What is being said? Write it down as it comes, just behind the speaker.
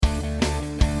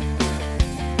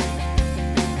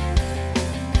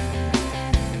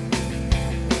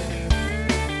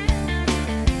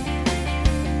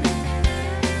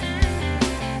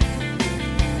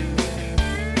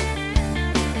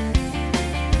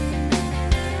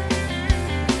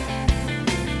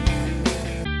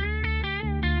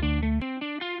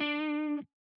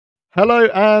Hello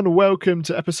and welcome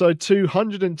to episode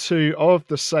 202 of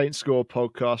the Saints Score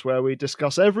podcast, where we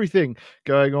discuss everything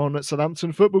going on at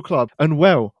Southampton Football Club. And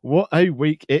well, what a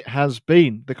week it has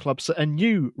been. The club set a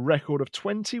new record of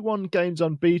 21 games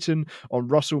unbeaten on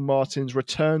Russell Martin's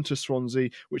return to Swansea,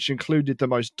 which included the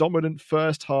most dominant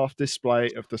first half display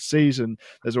of the season.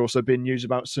 There's also been news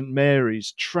about St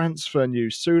Mary's, transfer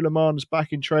news, Suleiman's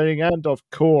back in training, and of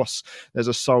course, there's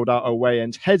a sold-out away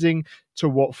end heading to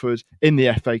Watford in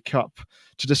the FA Cup.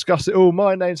 To discuss it all,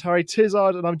 my name's Harry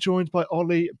Tizard and I'm joined by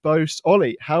Ollie Boast.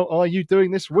 Ollie, how are you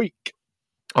doing this week?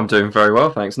 I'm doing very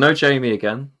well, thanks. No Jamie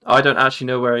again. I don't actually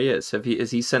know where he is. Has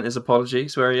he sent his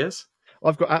apologies where he is?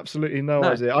 I've got absolutely no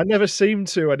idea. I never seem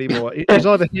to anymore. He's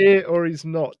either here or he's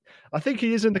not. I think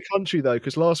he is in the country though,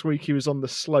 because last week he was on the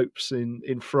slopes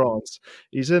in France.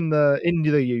 He's in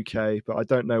the UK, but I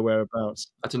don't know whereabouts.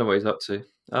 I don't know what he's up to.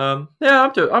 Yeah,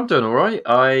 I'm doing all right.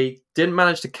 I didn't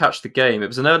manage to catch the game. It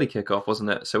was an early kickoff, wasn't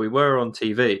it? So we were on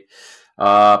TV,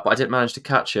 but I didn't manage to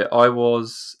catch it. I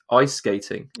was ice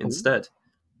skating instead.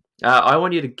 I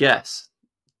want you to guess.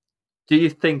 Do you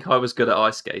think I was good at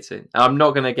ice skating? I'm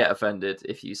not going to get offended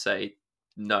if you say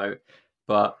no,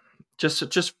 but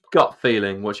just gut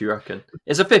feeling, what do you reckon?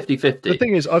 It's a 50-50. The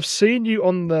thing is, I've seen you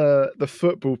on the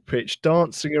football pitch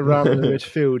dancing around the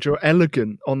midfield. You're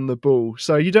elegant on the ball.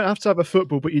 So you don't have to have a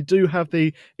football, but you do have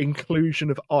the inclusion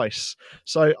of ice.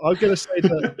 So I'm going to say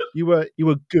that you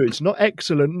were good. Not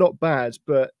excellent, not bad,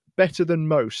 but better than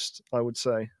most, I would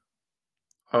say.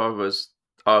 I was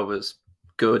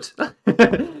good.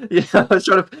 Yeah, I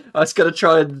was going to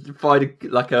try and find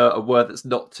a word that's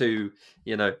not too,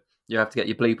 you have to get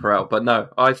your bleeper out. But no,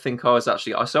 I think I was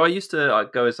actually. So I used to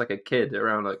go as like a kid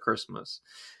around like Christmas,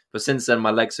 but since then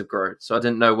my legs have grown, so I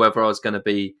didn't know whether I was going to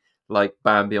be like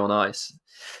Bambi on ice.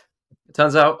 It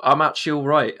turns out I'm actually all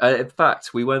right. In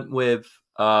fact, we went with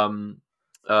one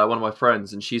of my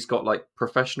friends, and she's got like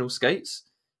professional skates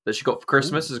that she got for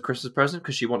Christmas as a Christmas present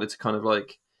because she wanted to kind of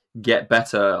like get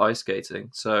better ice skating.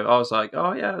 So I was like,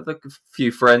 oh yeah, like a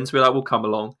few friends, we'll come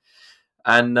along.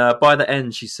 And by the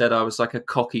end, she said I was like a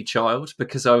cocky child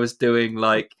because I was doing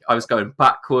I was going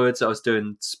backwards, I was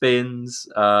doing spins,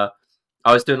 I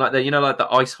was doing like the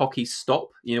ice hockey stop,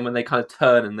 when they kind of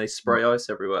turn and they spray ice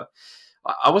everywhere.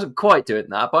 I wasn't quite doing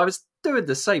that, but I was doing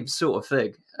the same sort of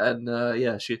thing. And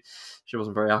yeah, she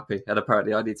wasn't very happy. And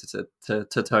apparently, I needed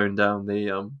to tone down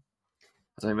the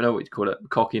I don't even know what you'd call it,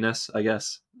 cockiness, I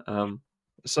guess.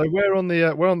 So we're on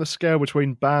the scale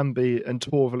between Bambi and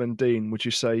Torval and Dean. Would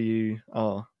you say you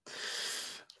are?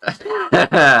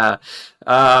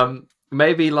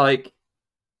 Maybe like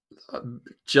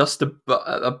just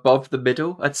above the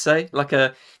middle, I'd say.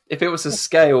 If it was a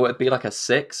scale, it'd be like a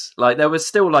 6. Like there was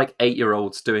still like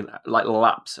 8-year-olds doing like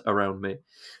laps around me,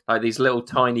 like these little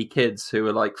tiny kids who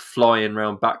were like flying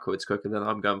around backwards quicker than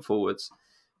I'm going forwards.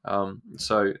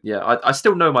 So yeah, I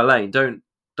still know my lane. Don't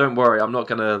worry, I'm not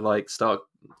gonna like start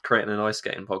creating an ice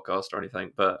skating podcast or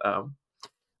anything. But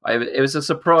it was a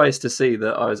surprise to see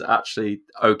that I was actually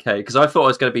okay, because I thought I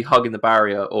was going to be hugging the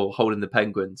barrier or holding the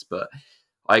penguins, but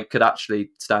I could actually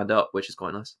stand up, which is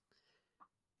quite nice.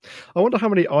 I wonder how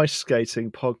many ice skating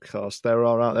podcasts there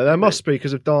are out there. There must be,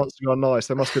 because of Dancing on Ice.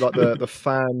 There must be like the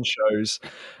fan shows.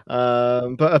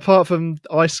 But apart from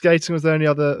ice skating, was there any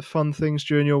other fun things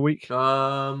during your week?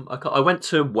 I went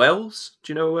to Wells.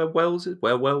 Do you know where Wells is?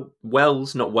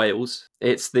 Wells, not Wales.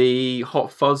 It's the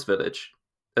Hot Fuzz village.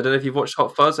 I don't know if you've watched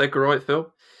Hot Fuzz, Edgar Wright film.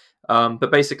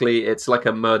 But basically, it's like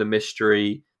a murder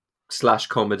mystery /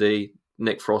 comedy.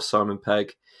 Nick Frost, Simon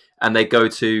Pegg, and they go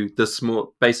to the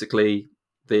small. Basically,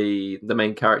 the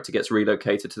main character gets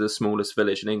relocated to the smallest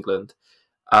village in England,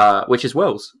 which is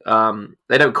Wells.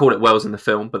 They don't call it Wells in the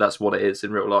film, but that's what it is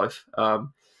in real life.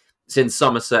 It's in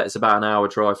Somerset. It's about an hour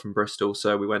drive from Bristol,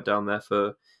 so we went down there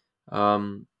for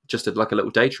just a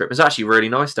little day trip. It's actually really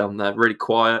nice down there, really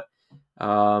quiet,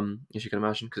 as you can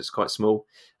imagine, because it's quite small.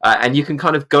 And you can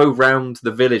kind of go round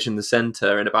the village in the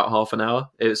centre in about half an hour.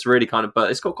 It's really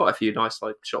but it's got quite a few nice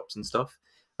like shops and stuff.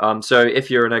 So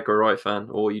if you're an Edgar Wright fan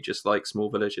or you just like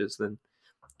small villages, then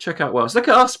check out Wales. Look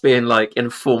at us being like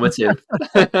informative.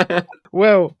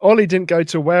 Well, Ollie didn't go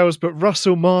to Wales, but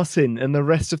Russell Martin and the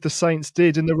rest of the Saints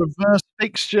did in the reverse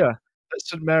fixture at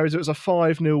St Mary's. It was a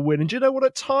 5-0 win. And do you know what?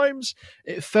 At times,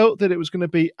 it felt that it was going to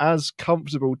be as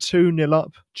comfortable. 2-0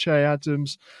 up. Che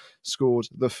Adams scored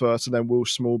the first, and then Will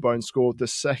Smallbone scored the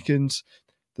second.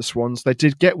 The Swans, they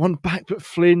did get one back, but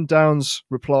Flynn Downs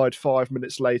replied 5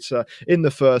 minutes later in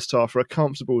the first half for a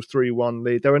comfortable 3-1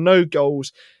 lead. There were no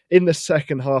goals in the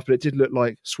second half, but it did look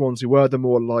like Swansea were the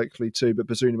more likely to, but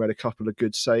Bazunu made a couple of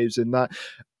good saves in that.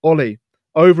 Ollie,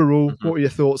 overall, what were your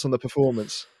thoughts on the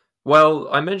performance? Well,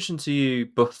 I mentioned to you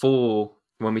before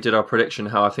when we did our prediction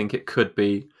how I think it could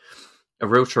be a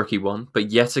real tricky one,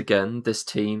 but yet again, this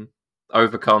team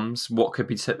overcomes what could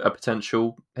be a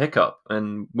potential hiccup,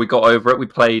 and we got over it. We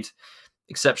played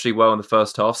exceptionally well in the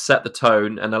first half, set the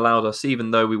tone, and allowed us,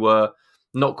 even though we were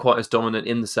not quite as dominant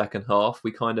in the second half,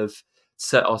 we kind of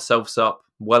set ourselves up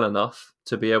well enough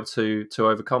to be able to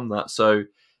overcome that. So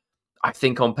I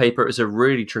think on paper it was a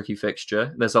really tricky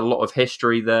fixture. There's a lot of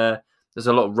history there. There's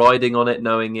a lot of riding on it,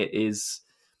 knowing it is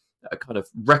a kind of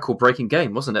record-breaking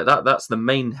game, wasn't it? That's the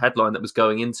main headline that was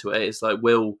going into it. It's like,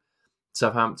 will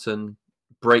Southampton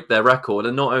break their record?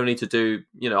 And not only to do,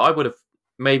 I would have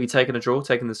maybe taken a draw,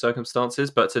 taken the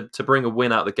circumstances, but to bring a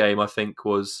win out of the game, I think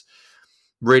was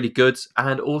really good.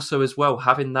 And also as well,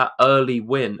 having that early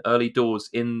win, early doors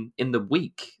in the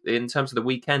week, in terms of the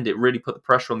weekend, it really put the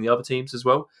pressure on the other teams as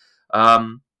well.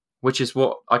 Which is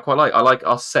what I quite like. I like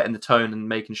us setting the tone and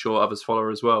making sure others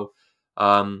follow as well.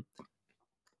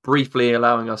 Briefly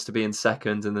allowing us to be in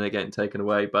second and then it getting taken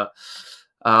away. But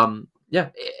yeah,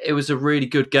 it was a really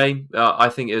good game. I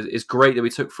think it's great that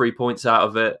we took 3 points out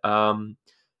of it. And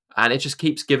it just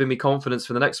keeps giving me confidence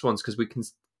for the next ones because we can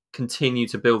continue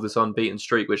to build this unbeaten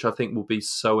streak, which I think will be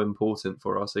so important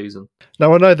for our season.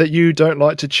 Now, I know that you don't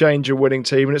like to change a winning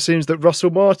team, and it seems that Russell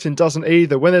Martin doesn't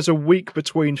either. When there's a week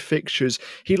between fixtures,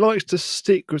 he likes to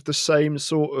stick with the same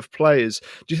sort of players.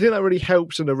 Do you think that really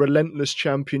helps in a relentless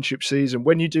championship season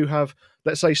when you do have,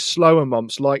 let's say, slower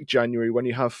months like January, when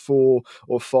you have 4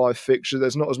 or 5 fixtures?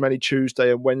 There's not as many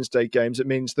Tuesday and Wednesday games. It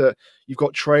means that you've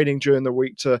got training during the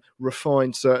week to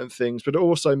refine certain things, but it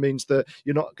also means that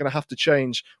you're not going to have to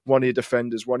change one of your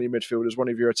defenders, one of your midfielders, one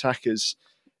of your attackers.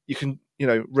 You can,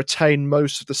 retain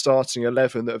most of the starting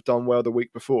 11 that have done well the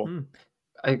week before.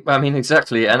 I mean,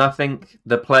 exactly. And I think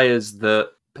the players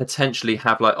that potentially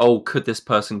have could this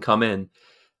person come in?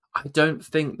 I don't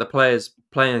think the players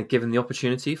playing are given the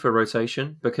opportunity for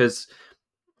rotation because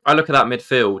I look at that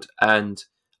midfield and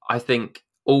I think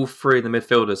all 3 of the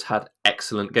midfielders had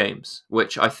excellent games,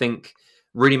 which I think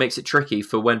really makes it tricky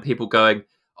for when people going,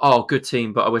 oh, good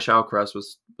team, but I wish Alcaraz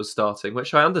was starting,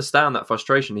 which I understand that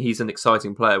frustration. He's an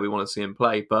exciting player. We want to see him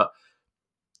play. But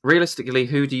realistically,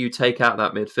 who do you take out of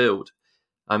that midfield?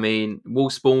 I mean,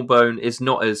 Wolf Spawnbone is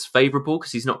not as favourable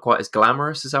because he's not quite as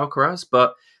glamorous as Alcaraz,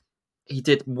 but he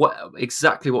did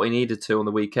exactly what he needed to on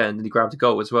the weekend, and he grabbed a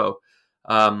goal as well.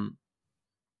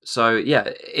 So yeah,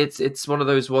 it's one of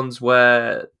those ones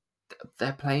where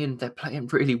they're playing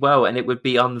really well, and it would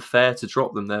be unfair to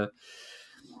drop them there.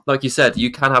 Like you said, you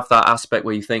can have that aspect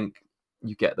where you think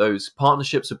you get those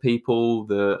partnerships with people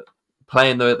that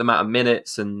playing the amount of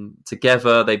minutes and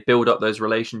together they build up those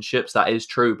relationships. That is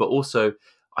true, but also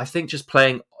I think just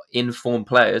playing informed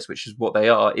players, which is what they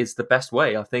are, is the best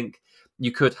way. I think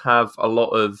you could have a lot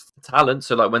of talent.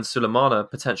 So like when Sulemana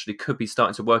potentially could be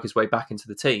starting to work his way back into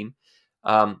the team,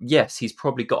 yes, he's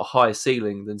probably got a higher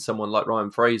ceiling than someone like Ryan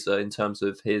Fraser in terms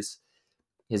of his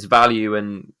value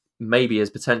and maybe his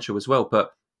potential as well.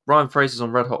 But Ryan Fraser's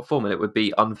on red hot form, and it would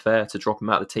be unfair to drop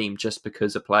him out of the team just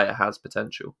because a player has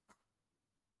potential.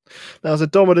 Now, it was a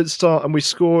dominant start, and we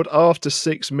scored after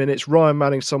 6 minutes. Ryan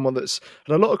Manning, someone that's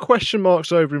had a lot of question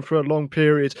marks over him for a long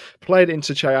period, played it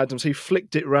into Che Adams. He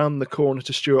flicked it round the corner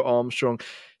to Stuart Armstrong.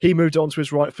 He moved on to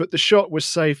his right foot. The shot was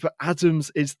safe, but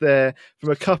Adams is there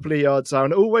from a couple of yards out.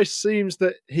 And it always seems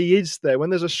that he is there. When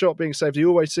there's a shot being saved, he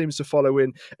always seems to follow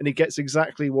in, and he gets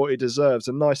exactly what he deserves.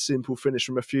 A nice, simple finish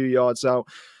from a few yards out.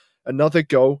 Another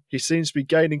goal. He seems to be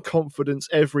gaining confidence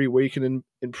every week. And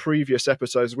in previous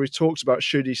episodes, we've talked about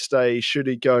should he stay, should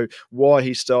he go, why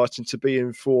he's starting to be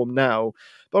in form now.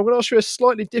 But I'm going to ask you a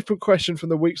slightly different question from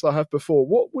the weeks that I have before.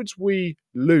 What would we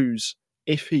lose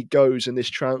if he goes in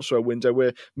this transfer window?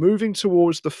 We're moving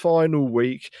towards the final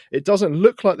week. It doesn't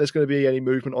look like there's going to be any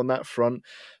movement on that front.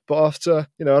 But after,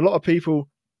 a lot of people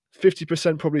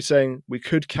 50% probably saying we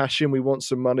could cash in, we want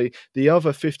some money. The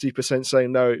other 50% saying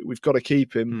no, we've got to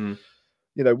keep him.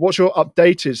 What's your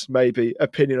updated maybe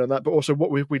opinion on that? But also,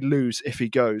 what would we lose if he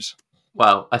goes?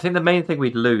 Well, I think the main thing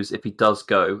we'd lose if he does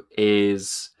go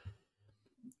is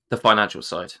the financial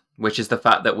side, which is the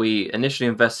fact that we initially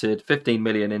invested 15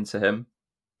 million into him,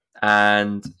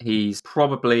 and he's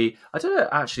probably, I don't know,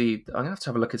 actually, I'm going to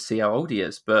have a look and see how old he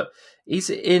is, but he's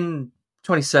in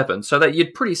 27, so that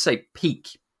you'd pretty say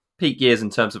peak years in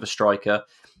terms of a striker,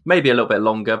 maybe a little bit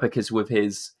longer because with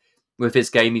his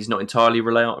game, he's not entirely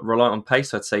reliant on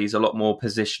pace. I'd say he's a lot more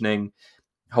positioning,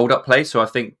 hold up play. So I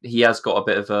think he has got a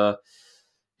bit of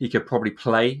he could probably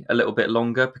play a little bit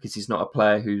longer because he's not a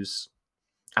player who's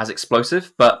as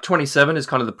explosive. But 27 is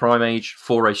kind of the prime age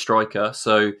for a striker.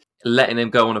 So letting him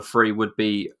go on a free would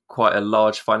be quite a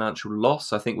large financial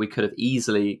loss. I think we could have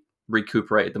easily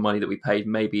recuperated the money that we paid,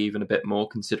 maybe even a bit more,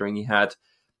 considering he had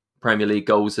Premier League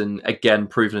goals and again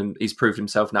he's proved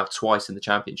himself now twice in the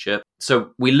Championship.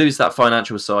 So we lose that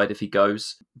financial side if he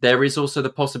goes. There is also the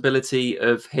possibility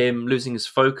of him losing his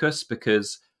focus,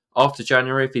 because after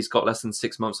January, if he's got less than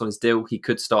 6 months on his deal, he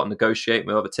could start negotiating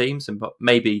with other teams and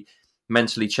maybe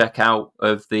mentally check out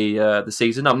of the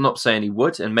season. I'm not saying he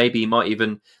would, and maybe he might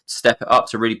even step it up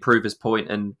to really prove his point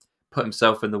and put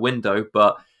himself in the window.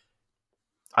 But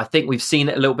I think we've seen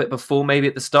it a little bit before, maybe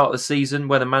at the start of the season,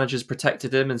 where the managers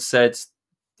protected him and said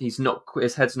his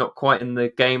head's not quite in the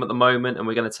game at the moment, and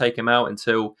we're going to take him out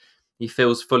until he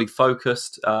feels fully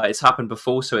focused. It's happened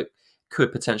before, so it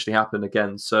could potentially happen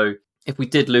again. So if we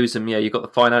did lose him, you've got the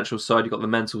financial side, you've got the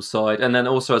mental side, and then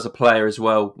also as a player as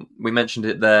well. We mentioned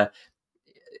it there.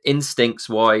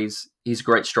 Instincts-wise, he's a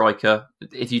great striker.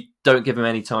 If you don't give him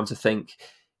any time to think,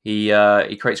 he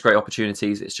creates great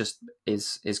opportunities. It's just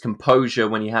his composure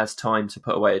when he has time to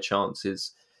put away a chance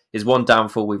is one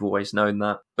downfall. We've always known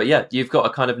that. But yeah, you've got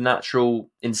a kind of natural,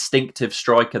 instinctive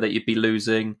striker that you'd be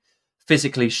losing,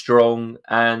 physically strong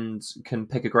and can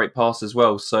pick a great pass as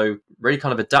well. So really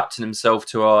kind of adapting himself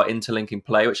to our interlinking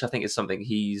play, which I think is something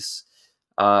he's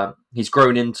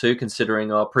grown into,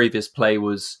 considering our previous play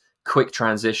was quick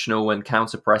transitional and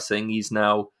counter pressing. He's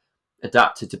now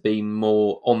adapted to be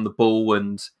more on the ball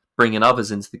and bringing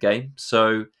others into the game.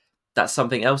 So that's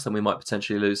something else that we might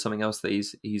potentially lose. Something else that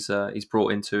he's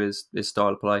brought into his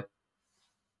style of play.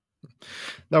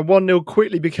 Now 1-0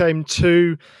 quickly became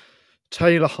 2.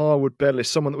 Taylor Harwood-Bellis,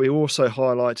 someone that we also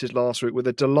highlighted last week, with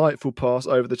a delightful pass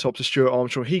over the top to Stuart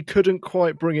Armstrong. He couldn't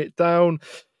quite bring it down.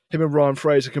 Him and Ryan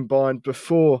Fraser combined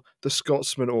before the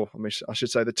Scotsman, I should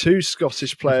say the two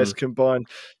Scottish players combined.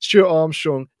 Stuart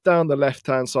Armstrong down the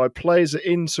left-hand side, plays it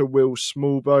into Will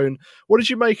Smallbone. What did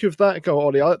you make of that goal,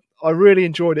 Ollie? I really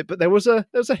enjoyed it, but there was a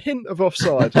hint of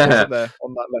offside, wasn't there,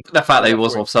 on that left? The fact that he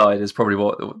was offside is probably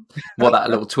what that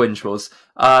little twinge was.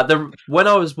 When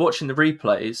I was watching the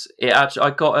replays, I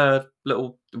got a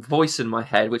little voice in my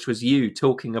head, which was you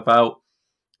talking about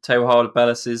Taylor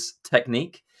Harwood-Bellis'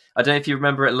 technique. I don't know if you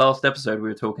remember it last episode, we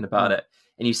were talking about it,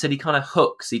 and you said he kind of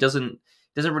hooks. He doesn't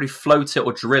really float it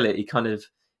or drill it. He kind of,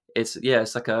 it's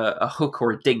like a hook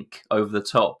or a dink over the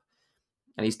top.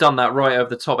 And he's done that right over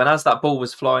the top. And as that ball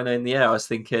was flying in the air, I was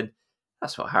thinking,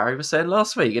 that's what Harry was saying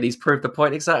last week. And he's proved the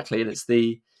point exactly. And it's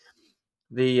the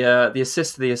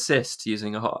assist to the assist,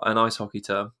 using an ice hockey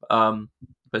term. But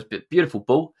it's a beautiful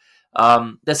ball.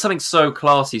 There's something so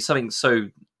classy, something so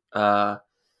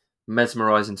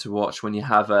mesmerising to watch when you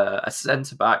have a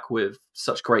centre-back with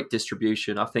such great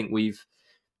distribution. I think we've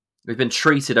been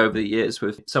treated over the years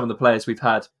with some of the players we've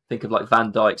had. Think of like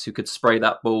Van Dijk's, who could spray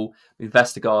that ball.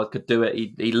 Vestergaard could do it.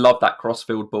 He loved that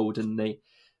crossfield ball, didn't he?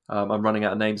 I'm running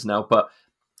out of names now, but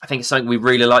I think it's something we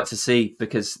really like to see,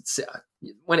 because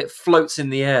when it floats in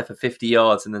the air for 50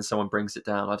 yards and then someone brings it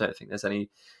down, I don't think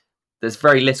there's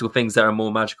very little things that are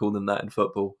more magical than that in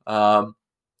football.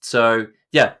 So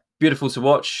yeah, beautiful to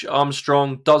watch.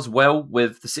 Armstrong does well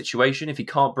with the situation. If he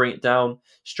can't bring it down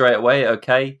straight away,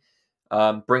 okay.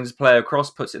 Brings a player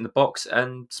across, puts it in the box,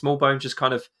 and Smallbone just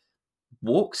kind of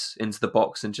walks into the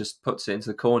box and just puts it into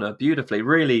the corner beautifully.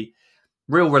 Really,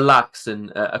 real relaxed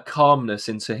and a calmness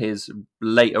into his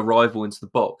late arrival into the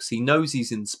box. He knows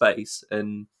he's in space,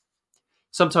 and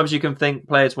sometimes you can think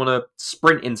players want to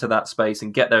sprint into that space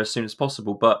and get there as soon as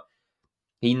possible, but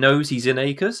he knows he's in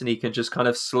acres and he can just kind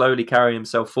of slowly carry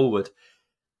himself forward.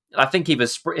 I think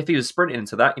if he was sprinting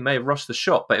into that, he may have rushed the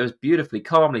shot, but it was beautifully,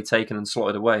 calmly taken and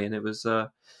slotted away, and it was the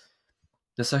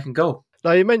second goal.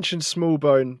 Now, you mentioned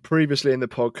Smallbone previously in the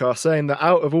podcast, saying that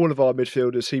out of all of our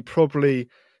midfielders, he probably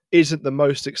isn't the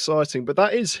most exciting, but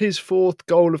that is his 4th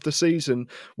goal of the season.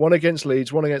 One against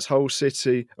Leeds, one against Hull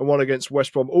City, and one against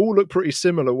West Brom. All look pretty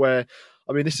similar, where,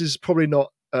 I mean, this is probably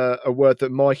not a word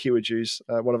that Mikey would use,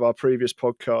 one of our previous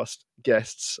podcast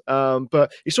guests,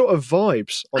 but he sort of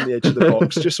vibes on the edge of the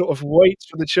box, just sort of waits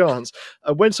for the chance.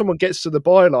 When someone gets to the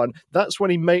byline, that's when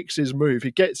he makes his move.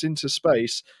 He gets into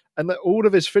space, and that all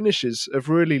of his finishes have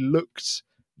really looked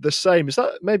the same. Is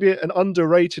that maybe an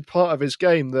underrated part of his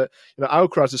game, that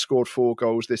Alcaraz has scored 4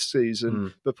 goals this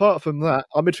season, but apart from that,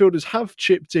 our midfielders have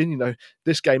chipped in.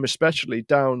 This game especially,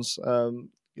 Downs,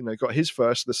 got his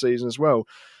first of the season as well.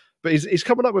 But he's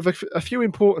coming up with a few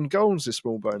important goals, this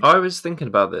Smallbone. I was thinking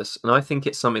about this, and I think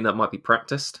it's something that might be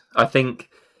practiced. I think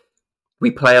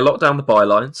we play a lot down the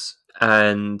bylines,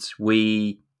 and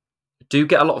we do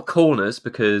get a lot of corners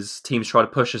because teams try to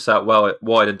push us out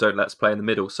wide and don't let us play in the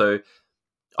middle. So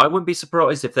I wouldn't be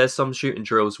surprised if there's some shooting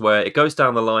drills where it goes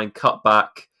down the line, cut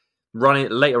back, running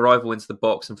late arrival into the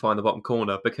box and find the bottom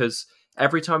corner, because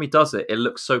every time he does it, it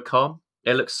looks so calm.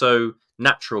 It looks so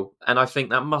natural. And I think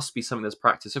that must be something that's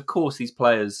practiced. Of course, these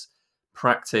players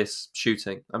practice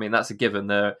shooting. I mean, that's a given.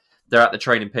 They're at the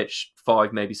training pitch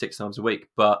 5, maybe 6 times a week.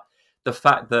 But the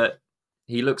fact that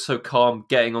he looks so calm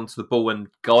getting onto the ball and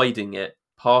guiding it,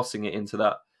 passing it into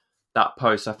that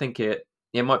post, I think it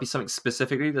might be something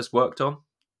specifically that's worked on.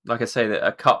 Like I say, that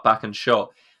a cut back and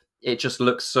shot, it just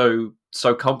looks so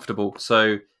comfortable.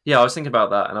 So yeah, I was thinking about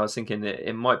that, and I was thinking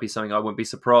it might be something I wouldn't be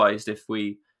surprised if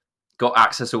we got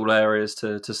access all areas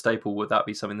to Staple. Would that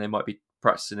be something they might be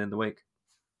practicing in the week?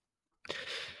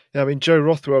 Yeah, I mean, Joe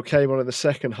Rothwell came on in the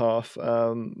second half,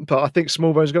 but I think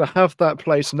Smallbone's going to have that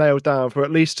place nailed down for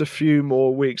at least a few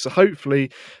more weeks. So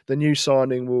hopefully the new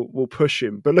signing will push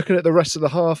him. But looking at the rest of the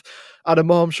half,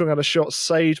 Adam Armstrong had a shot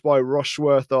saved by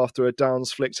Rushworth after a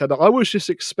Downs flicked header. I was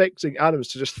just expecting Adams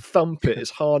to just thump it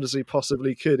as hard as he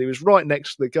possibly could. He was right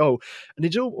next to the goal, and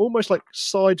he almost like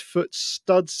side foot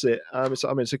studs it.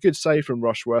 It's a good save from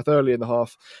Rushworth. Early in the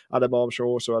half, Adam Armstrong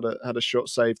also had a shot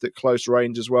saved at close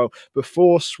range as well,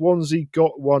 before Swansea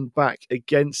got one back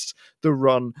against the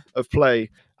run of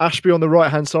play. Ashby on the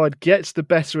right-hand side gets the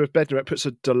better of Bednarek, puts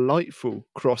a delightful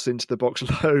cross into the box.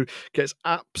 Lowe gets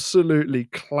absolutely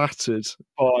clattered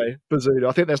by Bazunu.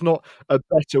 I think there's not a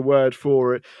better word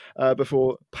for it,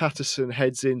 before Patterson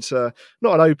heads into,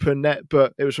 not an open net,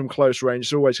 but it was from close range.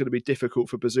 It's always going to be difficult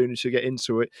for Bazunu to get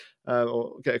into it,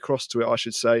 or get across to it, I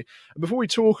should say. And before we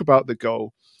talk about the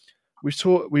goal,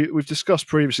 we've discussed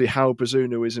previously how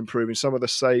Bazunu is improving. Some of the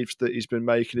saves that he's been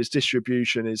making, his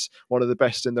distribution is one of the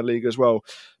best in the league as well.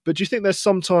 But do you think there's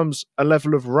sometimes a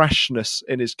level of rashness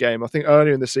in his game? I think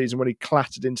earlier in the season when he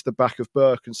clattered into the back of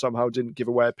Burke and somehow didn't give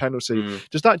away a penalty,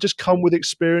 does that just come with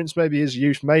experience? Maybe his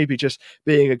youth, maybe just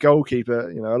being a goalkeeper.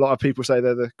 You know, a lot of people say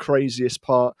they're the craziest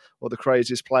part or the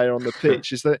craziest player on the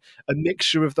pitch. Is there a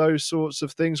mixture of those sorts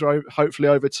of things, or hopefully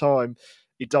over time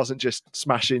he doesn't just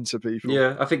smash into people?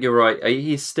 Yeah, I think you're right.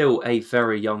 He's still a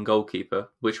very young goalkeeper,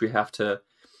 which we have to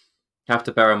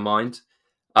bear in mind.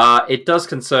 It does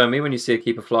concern me when you see a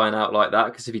keeper flying out like that,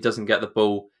 because if he doesn't get the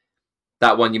ball,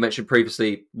 that one you mentioned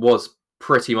previously was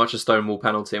pretty much a stonewall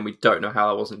penalty, and we don't know how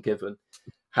that wasn't given.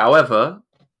 However,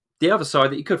 the other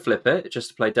side that you could flip it, just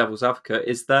to play devil's advocate,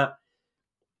 is that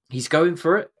he's going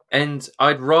for it, and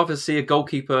I'd rather see a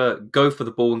goalkeeper go for the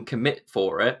ball and commit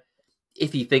for it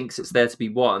if he thinks it's there to be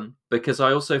won, because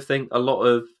I also think a lot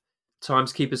of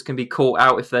times keepers can be caught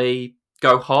out if they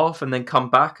go half and then come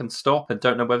back and stop and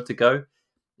don't know whether to go.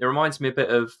 It reminds me a bit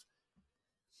of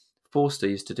Forster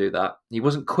used to do that. He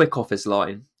wasn't quick off his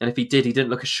line, and if he did, he didn't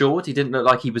look assured. He didn't look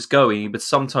like he was going. He would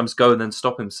sometimes go and then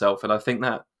stop himself, and I think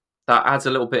that adds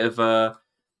a little bit of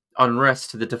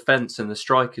unrest to the defence, and the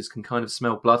strikers can kind of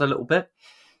smell blood a little bit.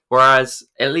 Whereas,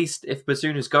 at least if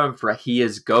Bazunu's going for it, he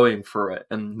is going for it,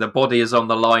 and the body is on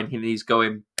the line, and he's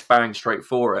going bang straight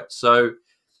for it. So,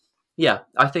 yeah,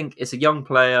 I think it's a young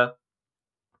player,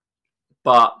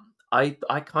 but I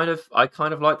kind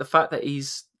of like the fact that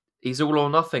he's all or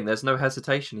nothing. There's no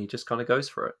hesitation. He just kind of goes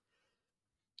for it.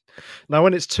 Now,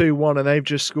 when it's 2-1 and they've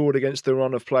just scored against the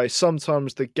run of play,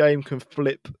 sometimes the game can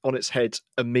flip on its head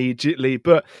immediately.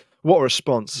 But what a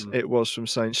response it was from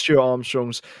Saints. Stuart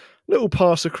Armstrong's little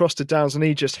pass across to Downs, and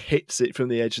he just hits it from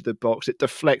the edge of the box. It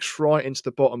deflects right into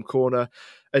the bottom corner.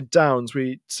 And Downs,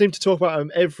 we seem to talk about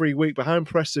him every week, but how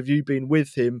impressed have you been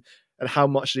with him, and how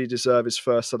much did he deserve his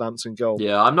first Southampton goal?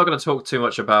 Yeah, I'm not going to talk too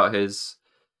much about his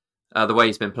the way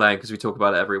he's been playing, because we talk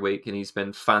about it every week, and he's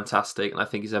been fantastic. And I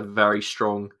think he's a very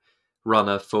strong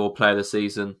runner for player of the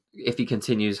season if he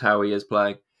continues how he is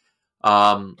playing.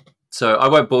 So I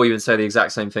won't bore you and say the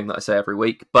exact same thing that I say every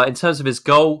week. But in terms of his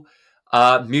goal,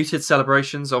 muted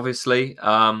celebrations, obviously.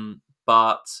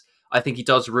 But I think he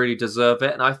does really deserve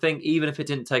it. And I think even if it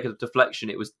didn't take a deflection,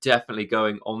 it was definitely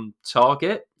going on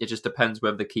target. It just depends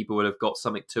whether the keeper would have got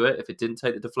something to it if it didn't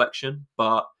take the deflection.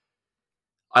 But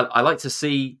I like to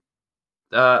see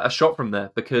a shot from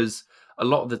there, because a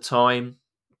lot of the time,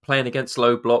 playing against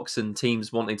low blocks and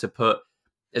teams wanting to put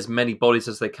as many bodies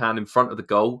as they can in front of the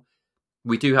goal,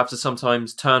 we do have to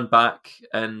sometimes turn back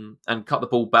and cut the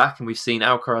ball back. And we've seen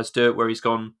Alcaraz do it, where he's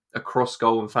gone across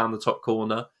goal and found the top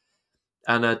corner.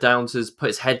 And Downs has put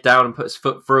his head down and put his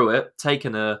foot through it,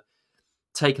 taken a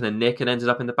nick, and ended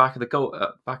up in the back of the goal,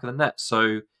 back of the net.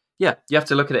 So yeah, you have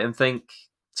to look at it and think,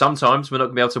 sometimes we're not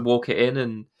going to be able to walk it in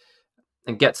and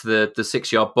get to the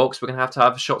 6-yard box. We're going to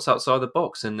have shots outside the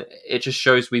box, and it just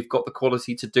shows we've got the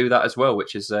quality to do that as well,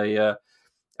 which is a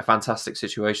fantastic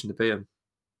situation to be in.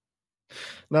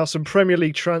 Now, some Premier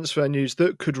League transfer news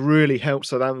that could really help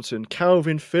Southampton.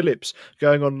 Calvin Phillips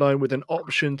going on loan with an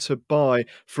option to buy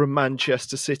from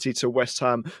Manchester City to West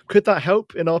Ham. Could that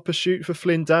help in our pursuit for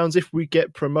Flynn Downs if we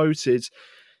get promoted?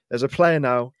 There's a player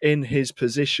now in his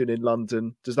position in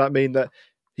London. Does that mean that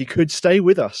he could stay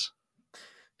with us?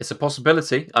 It's a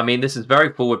possibility. I mean, this is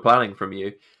very forward planning from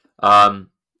you. Um,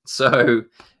 so,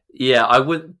 yeah, I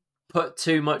wouldn't put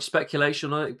too much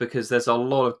speculation on it because there's a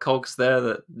lot of cogs there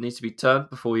that needs to be turned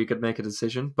before you could make a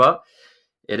decision. But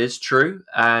it is true,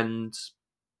 and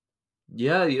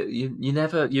yeah, you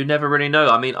never really know.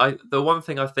 I mean, the one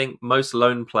thing I think most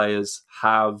loan players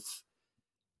have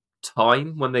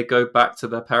time when they go back to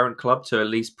their parent club to at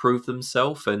least prove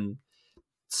themselves and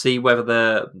see whether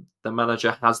the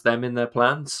manager has them in their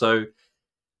plan. So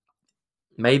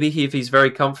maybe if he's very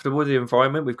comfortable with the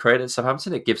environment we've created at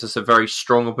Southampton, it gives us a very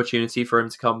strong opportunity for him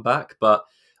to come back. But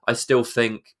I still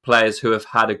think players who have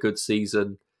had a good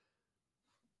season,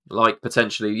 like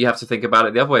potentially, you have to think about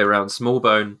it the other way around.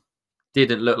 Smallbone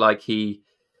didn't look like he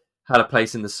had a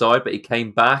place in the side, but he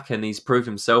came back and he's proved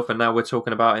himself. And now we're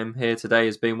talking about him here today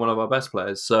as being one of our best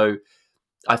players. So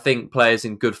I think players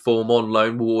in good form on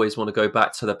loan will always want to go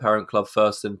back to their parent club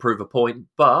first and prove a point.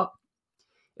 But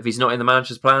if he's not in the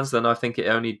manager's plans, then I think it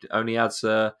only adds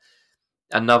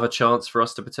another chance for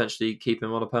us to potentially keep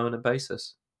him on a permanent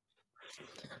basis.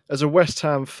 As a West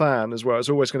Ham fan as well, it's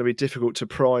always going to be difficult to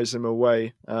prize him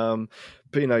away.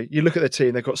 But you look at the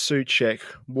team; they've got Soucek,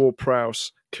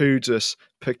 Ward-Prowse, Kudus,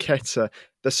 Paqueta,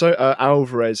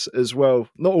 Alvarez as well.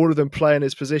 Not all of them play in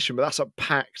his position, but that's a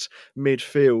packed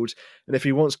midfield. And if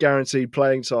he wants guaranteed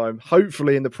playing time,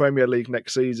 hopefully in the Premier League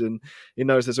next season, he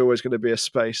knows there's always going to be a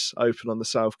space open on the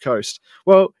South Coast.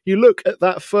 Well, you look at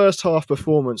that first half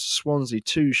performance, Swansea,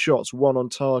 2 shots, 1 on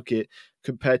target,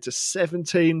 compared to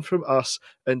 17 from us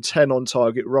and 10 on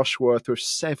target. Rushworth with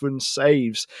 7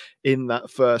 saves in that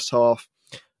first half.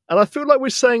 And I feel like we're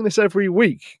saying this every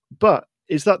week, but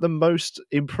is that the most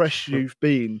impressed you've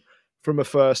been from a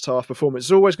first half performance?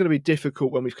 It's always going to be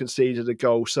difficult when we've conceded a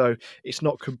goal, so it's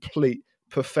not complete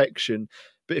perfection.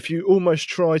 But if you almost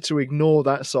try to ignore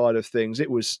that side of things, it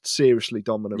was seriously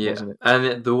dominant, wasn't it?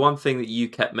 And the one thing that you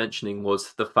kept mentioning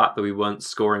was the fact that we weren't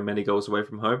scoring many goals away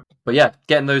from home. But yeah,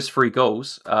 getting those 3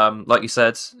 goals, like you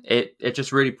said, it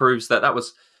just really proves that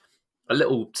was a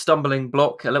little stumbling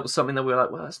block, a little something that we were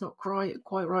like, well, that's not quite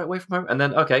right away from home. And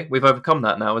then, okay, we've overcome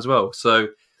that now as well. So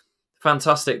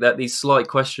fantastic that these slight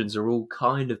questions are all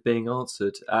kind of being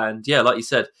answered. And yeah, like you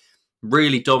said,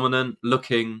 really dominant,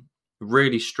 looking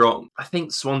really strong. I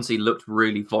think Swansea looked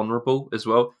really vulnerable as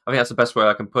well. I think that's the best way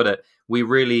I can put it. We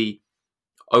really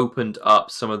opened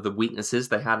up some of the weaknesses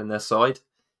they had in their side.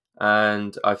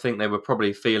 And I think they were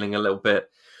probably feeling a little bit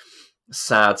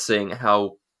sad seeing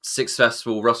how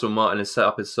successful Russell Martin has set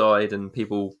up his side and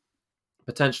people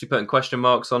potentially putting question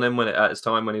marks on him at his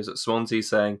time when he was at Swansea,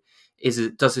 saying, is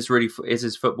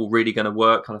his football really going to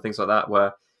work? Kind of things like that,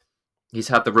 where he's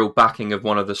had the real backing of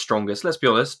one of the strongest, let's be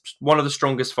honest, one of the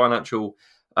strongest financial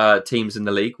teams in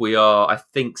the league. We are, I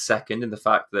think, second in the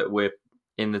fact that we're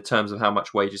in the terms of how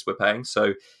much wages we're paying.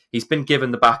 So he's been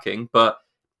given the backing, but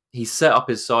he's set up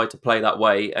his side to play that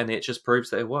way, and it just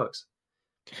proves that it works.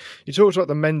 You talked about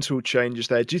the mental changes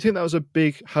there. Do you think that was a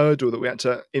big hurdle that we had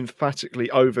to emphatically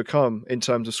overcome in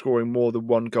terms of scoring more than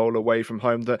 1 goal away from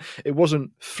home? That it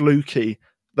wasn't fluky.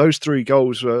 Those 3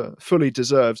 goals were fully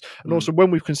deserved. And also when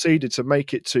we've conceded to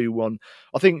make it 2-1,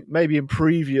 I think maybe in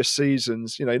previous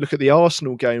seasons, look at the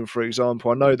Arsenal game, for example.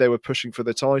 I know they were pushing for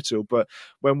the title, but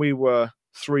when we were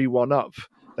 3-1 up,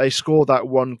 they score that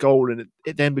 1 goal and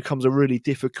it then becomes a really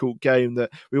difficult game that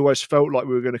we always felt like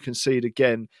we were going to concede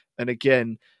again and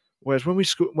again. Whereas when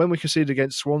we conceded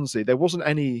against Swansea, there wasn't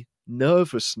any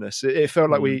nervousness. It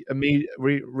felt like we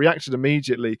reacted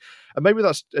immediately. And maybe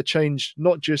that's a change,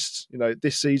 not just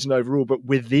this season overall, but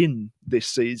within this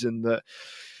season, that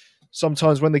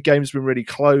sometimes when the game's been really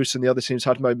close and the other teams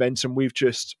had momentum, we've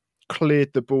just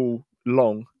cleared the ball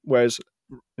long. Whereas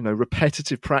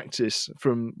repetitive practice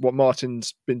from what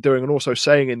Martin's been doing and also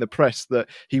saying in the press that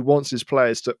he wants his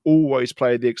players to always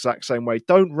play the exact same way.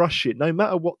 Don't rush it, no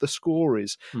matter what the score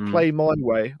is. Play my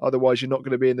way, otherwise you're not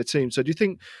going to be in the team. So do you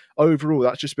think overall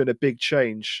that's just been a big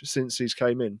change since he's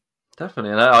came in?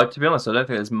 Definitely. And to be honest, I don't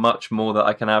think there's much more that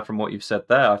I can add from what you've said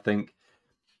there. I think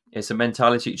it's a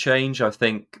mentality change. I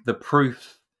think the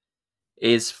proof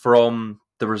is from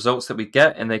the results that we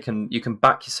get, and you can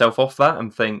back yourself off that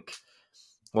and think,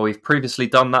 well, we've previously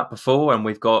done that before and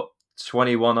we've got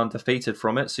 21 undefeated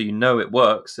from it, so it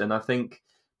works. And I think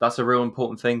that's a real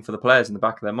important thing for the players in the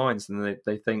back of their minds. And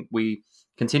they think we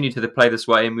continue to play this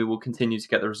way and we will continue to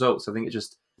get the results. I think it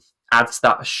just adds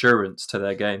that assurance to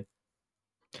their game.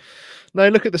 Now,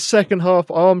 look at the second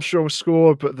half. Armstrong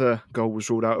scored, but the goal was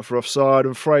ruled out for offside,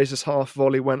 and Fraser's half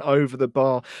volley went over the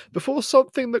bar before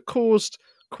something that caused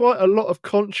quite a lot of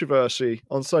controversy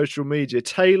on social media.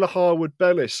 Taylor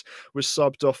Harwood-Bellis was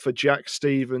subbed off for Jack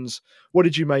Stevens. What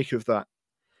did you make of that?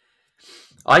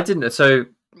 I didn't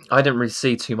really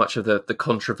see too much of the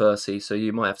controversy, so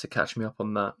you might have to catch me up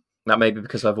on that. That may be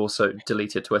because I've also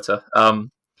deleted Twitter.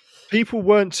 People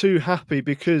weren't too happy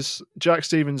because Jack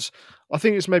Stevens, I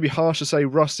think it's maybe harsh to say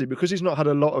rusty, because he's not had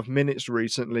a lot of minutes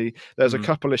recently. There's a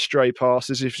couple of stray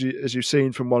passes, as you've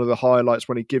seen from one of the highlights,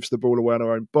 when he gives the ball away in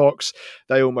our own box.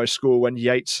 They almost score when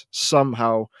Yates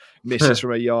somehow misses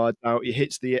from a yard out. He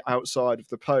hits the outside of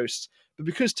the post. But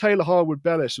because Taylor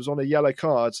Harwood-Bellis was on a yellow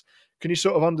card, can you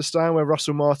sort of understand where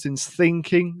Russell Martin's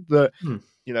thinking that,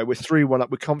 we're 3-1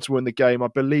 up, we're comfortable in the game. I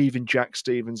believe in Jack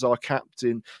Stevens, our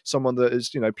captain, someone that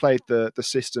has, played the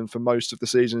system for most of the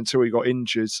season until he got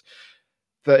injured,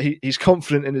 that he's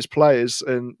confident in his players.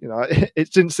 And,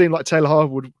 it didn't seem like Taylor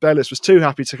Harwood-Bellis was too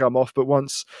happy to come off. But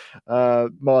once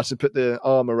Martin put the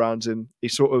arm around him, he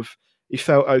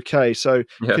felt okay. So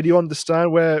can you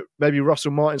understand where maybe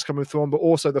Russell Martin's coming from, but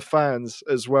also the fans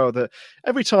as well, that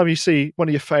every time you see one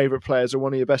of your favourite players or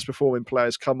one of your best performing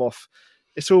players come off,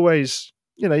 it's always,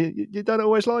 you don't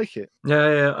always like it.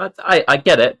 Yeah, I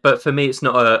get it, but for me, it's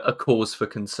not a cause for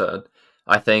concern.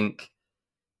 I think,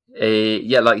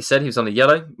 like you said, he was on a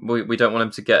yellow. We don't want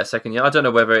him to get a second yellow. I don't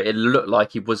know whether it looked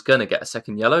like he was going to get a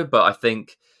second yellow, but I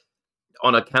think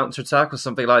on a counter-attack or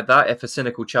something like that, if a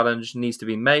cynical challenge needs to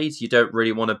be made, you don't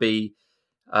really want to be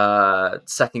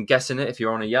second-guessing it if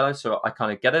you're on a yellow, so I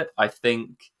kind of get it. I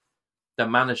think the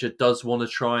manager does want to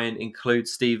try and include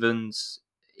Stevens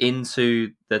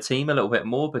into the team a little bit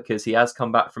more because he has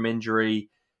come back from injury.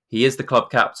 He is the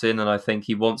club captain, and I think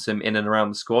he wants him in and around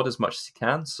the squad as much as he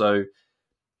can. So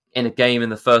in a game in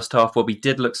the first half where we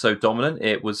did look so dominant,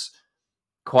 it was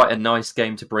quite a nice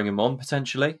game to bring him on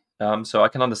potentially. So I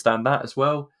can understand that as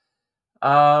well.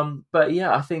 But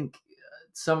yeah, I think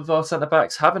some of our centre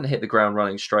backs haven't hit the ground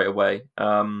running straight away.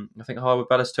 I think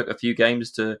Harwood-Bellis took a few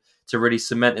games to really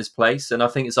cement his place, and I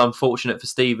think it's unfortunate for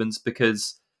Stevens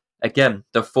because, again,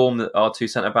 the form that our two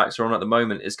centre backs are on at the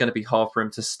moment is going to be hard for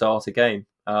him to start a game.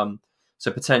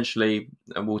 So potentially,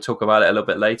 and we'll talk about it a little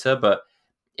bit later, but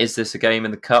is this a game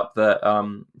in the cup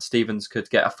that Stevens could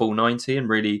get a full 90 and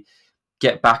really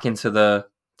get back into the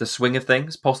swing of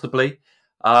things, possibly?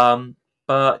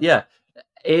 But yeah,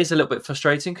 it is a little bit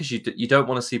frustrating because you don't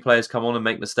want to see players come on and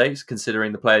make mistakes,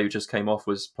 considering the player who just came off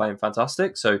was playing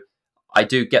fantastic. So I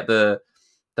do get the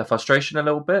frustration a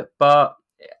little bit, but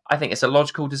I think it's a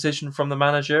logical decision from the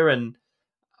manager, and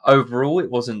overall it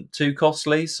wasn't too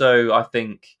costly. So I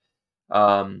think,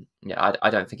 I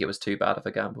don't think it was too bad of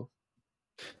a gamble.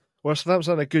 Well,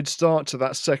 Southampton had a good start to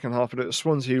that second half, but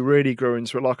Swansea really grew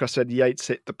into it. Like I said, Yates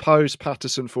hit the post.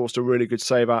 Patterson forced a really good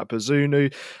save out of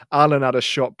Bazunu. Allen had a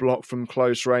shot blocked from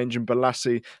close range, and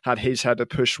Balassi had his header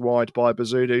pushed wide by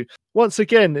Bazunu. Once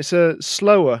again, it's a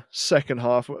slower second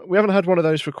half. We haven't had one of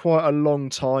those for quite a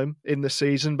long time in the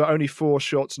season, but only 4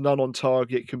 shots, none on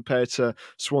target, compared to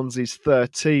Swansea's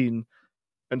 13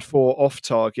 and 4 off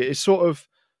target. It's sort of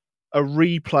a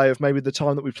replay of maybe the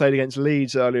time that we played against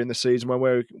Leeds earlier in the season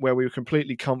where we were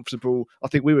completely comfortable. I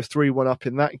think we were 3-1 up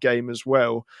in that game as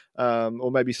well,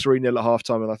 or maybe 3-0 at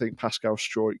halftime, and I think Pascal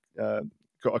Stroik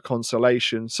got a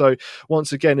consolation. So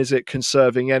once again, is it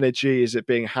conserving energy? Is it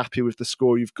being happy with the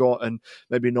score you've got and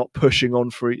maybe not pushing on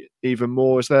for even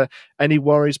more? Is there any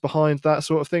worries behind that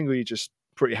sort of thing, or are you just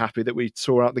pretty happy that we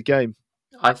saw out the game?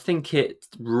 I think it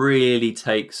really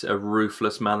takes a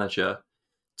ruthless manager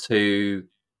to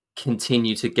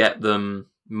continue to get them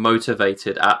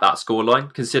motivated at that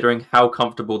scoreline, considering how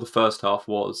comfortable the first half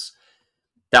was.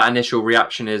 That initial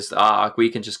reaction is, we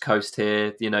can just coast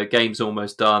here, game's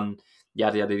almost done,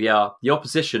 yada, yada, yada. The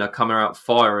opposition are coming out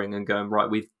firing and going, right,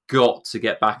 we've got to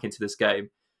get back into this game.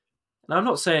 And I'm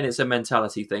not saying it's a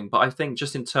mentality thing, but I think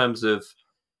just in terms of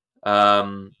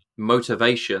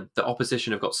motivation, the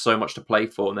opposition have got so much to play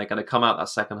for, and they're going to come out that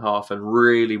second half and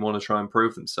really want to try and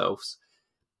prove themselves.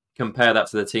 Compare that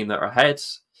to the team that are ahead,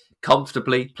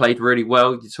 comfortably, played really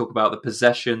well. You talk about the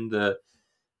possession, the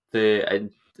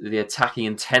attacking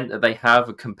intent that they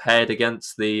have compared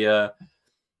against the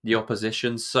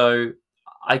opposition. So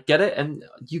I get it, and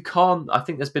you can't. I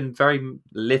think there's been very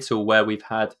little where we've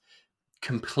had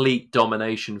complete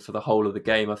domination for the whole of the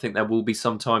game. I think there will be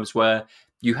some times where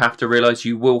you have to realise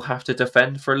you will have to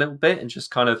defend for a little bit and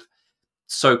just kind of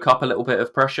soak up a little bit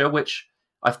of pressure, which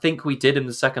I think we did in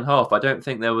the second half. I don't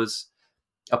think there was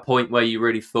a point where you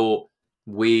really thought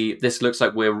this looks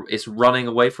like it's running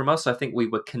away from us. I think we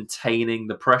were containing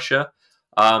the pressure.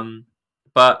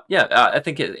 But yeah, I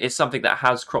think it's something that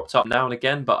has cropped up now and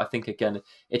again. But I think again,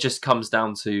 it just comes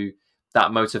down to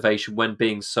that motivation when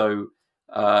being so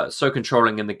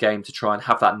controlling in the game to try and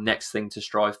have that next thing to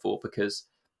strive for. Because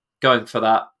going for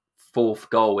that fourth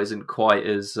goal isn't quite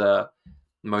as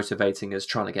motivating as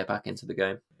trying to get back into the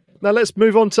game. Now let's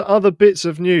move on to other bits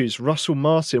of news. Russell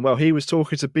Martin, well, he was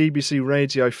talking to BBC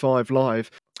Radio 5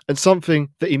 Live, and something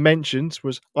that he mentioned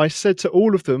was, I said to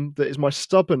all of them that it's my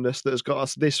stubbornness that has got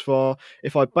us this far.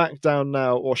 If I back down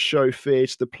now or show fear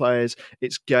to the players,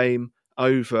 it's game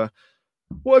over.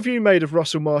 What have you made of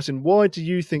Russell Martin? Why do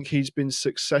you think he's been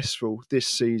successful this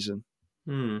season?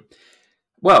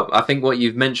 Well, I think what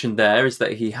you've mentioned there is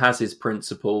that he has his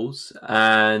principles,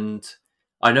 and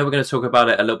I know we're going to talk about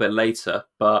it a little bit later,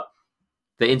 but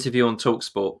the interview on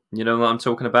TalkSport, you know what I'm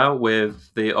talking about,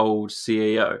 with the old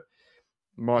CEO.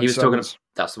 Mike He was Sellers. talking.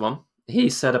 That's the one. He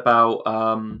said about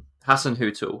Hassan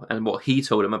Hutel and what he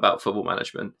told him about football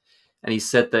management, and he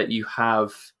said that you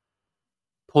have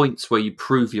points where you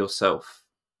prove yourself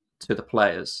to the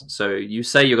players. So you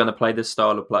say you're going to play this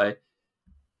style of play.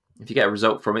 If you get a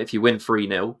result from it, if you win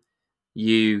 3-0,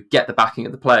 you get the backing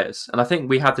of the players. And I think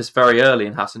we had this very early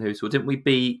in Hassan Hutel. Didn't we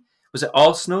beat, was it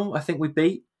Arsenal? I think we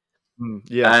beat.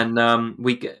 Yeah. And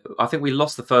I think we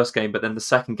lost the first game, but then the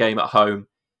second game at home,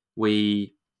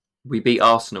 we beat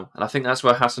Arsenal. And I think that's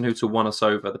where Hassan Hutel won us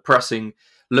over. The pressing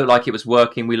looked like it was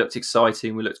working. We looked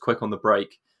exciting. We looked quick on the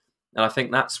break. And I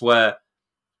think that's where,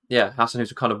 Hassan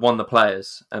Hutel kind of won the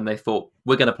players. And they thought,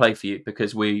 we're going to play for you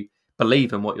because we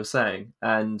believe in what you're saying.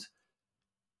 And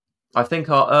I think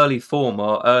our early form,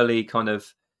 our early kind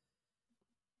of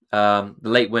the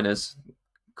late winners,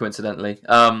 coincidentally,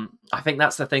 I think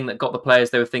that's the thing that got the players.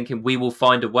 They were thinking, we will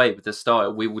find a way with this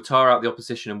style. We will tire out the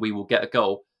opposition and we will get a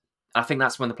goal. I think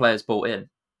that's when the players bought in.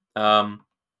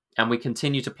 And we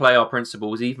continue to play our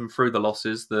principles even through the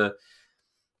losses, the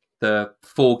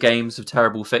 4 games of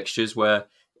terrible fixtures where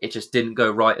it just didn't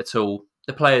go right at all.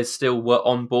 The players still were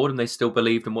on board and they still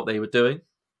believed in what they were doing.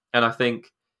 And I think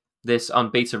this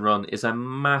unbeaten run is a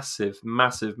massive,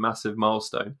 massive, massive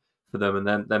milestone for them,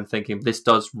 and them thinking this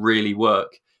does really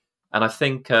work. And I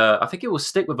think it will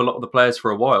stick with a lot of the players for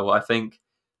a while. I think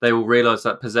they will realise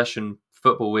that possession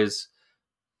football is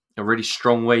a really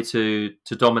strong way to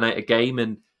dominate a game,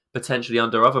 and potentially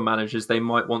under other managers they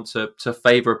might want to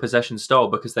favour a possession style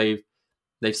because they've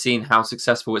seen how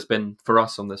successful it's been for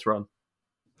us on this run.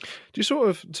 Do you sort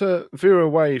of to veer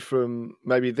away from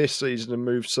maybe this season and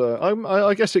move to?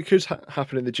 I guess it could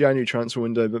happen in the January transfer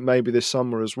window, but maybe this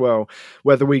summer as well,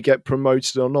 whether we get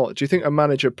promoted or not. Do you think a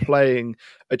manager playing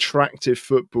attractive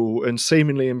football and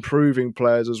seemingly improving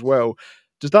players as well,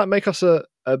 does that make us a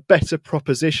better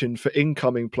proposition for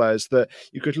incoming players that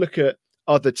you could look at?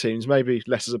 Other teams, maybe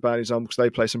less as a bad example because they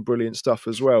play some brilliant stuff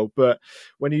as well. But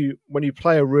when you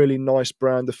play a really nice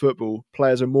brand of football,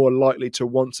 players are more likely to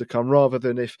want to come rather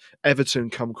than if Everton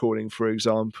come calling, for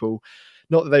example.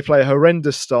 Not that they play a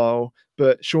horrendous style,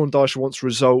 but Sean Dyche wants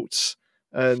results,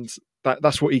 and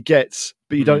that's what he gets.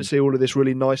 But you don't see all of this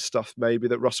really nice stuff maybe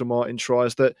that Russell Martin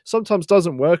tries that sometimes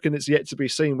doesn't work, and it's yet to be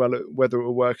seen whether it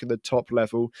will work in the top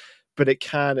level. But it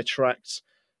can attract,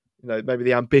 maybe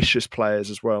the ambitious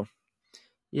players as well.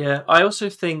 Yeah, I also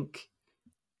think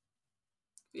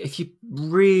if you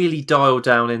really dial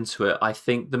down into it, I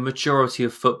think the majority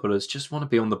of footballers just want to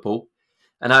be on the ball.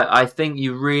 And I think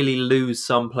you really lose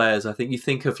some players. I think you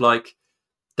think of like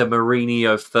the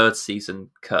Mourinho third season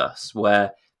curse,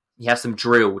 where he has them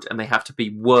drilled and they have to be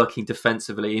working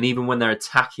defensively. And even when they're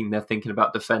attacking, they're thinking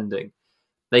about defending.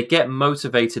 They get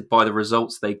motivated by the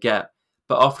results they get.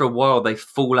 But after a while, they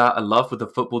fall out of love with the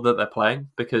football that they're playing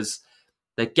because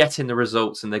they're getting the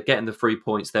results and they're getting the 3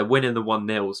 points. They're winning the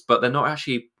 1-0s, but they're not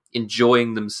actually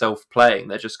enjoying themselves playing.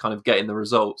 They're just kind of getting the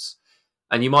results.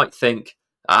 And you might think,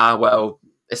 well,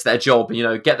 it's their job,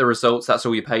 get the results. That's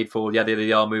all you paid for. Yada, yada,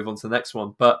 yada, move on to the next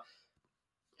one. But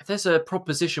if there's a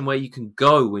proposition where you can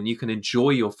go and you can enjoy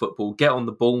your football, get on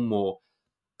the ball more,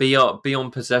 be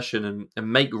on possession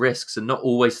and make risks and not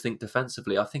always think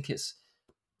defensively, I think it's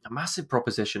a massive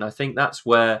proposition. I think that's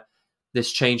where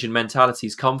this change in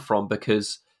mentalities come from,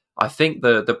 because I think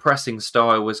the pressing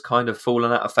style was kind of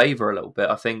fallen out of favour a little bit.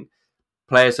 I think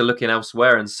players are looking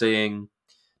elsewhere and seeing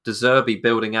De Zerbi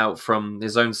building out from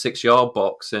his own 6-yard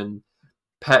box and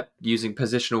Pep using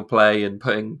positional play and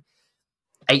putting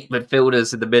 8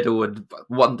 midfielders in the middle and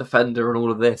 1 defender and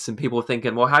all of this. And people are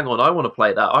thinking, well, hang on, I want to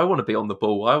play that. I want to be on the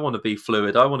ball. I want to be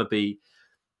fluid. I want to be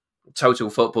total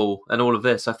football and all of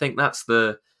this. I think that's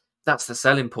the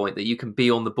selling point, that you can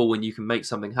be on the ball and you can make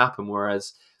something happen.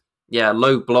 Whereas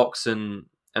low blocks and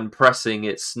pressing,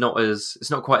 it's not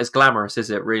quite as glamorous, is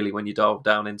it? Really, when you dive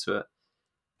down into it.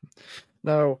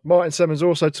 Now, Martin Semmens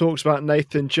also talks about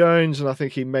Nathan Jones, and I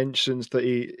think he mentions that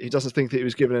he doesn't think that he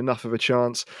was given enough of a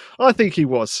chance. I think he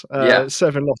was. Yeah.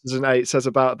 7 losses and 8 says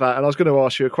about that. And I was going to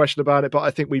ask you a question about it, but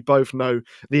I think we both know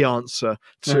the answer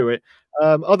to it.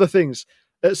 Other things.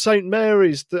 At St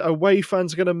Mary's, the away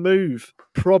fans are going to move,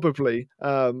 probably,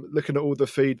 looking at all the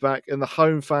feedback, and the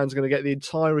home fans are going to get the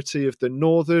entirety of the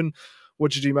Northern.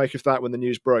 What did you make of that when the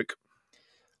news broke?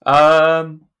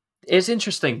 It's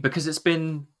interesting because it's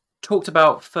been talked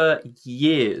about for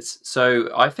years. So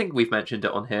I think we've mentioned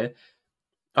it on here.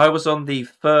 I was on the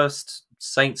first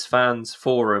Saints fans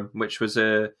forum, which was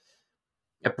a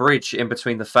bridge in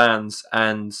between the fans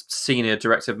and senior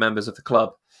directive members of the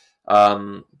club.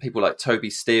 People like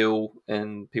Toby Steele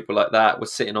and people like that were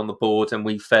sitting on the board, and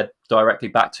we fed directly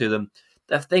back to them.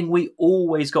 The thing we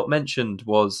always got mentioned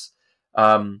was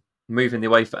moving the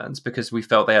away fans because we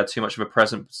felt they had too much of a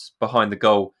presence behind the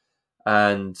goal,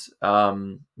 and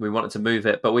we wanted to move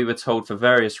it. But we were told for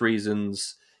various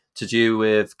reasons to do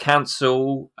with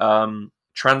council,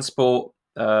 transport,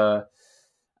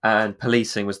 and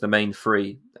policing was the main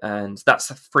three. And that's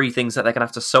the three things that they're going to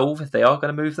have to solve if they are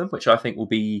going to move them, which I think will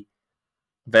be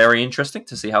very interesting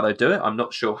to see how they do it. I'm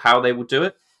not sure how they will do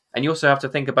it. And you also have to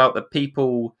think about the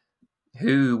people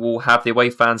who will have the away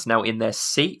fans now in their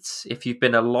seats. If you've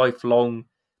been a lifelong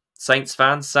Saints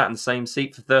fan, sat in the same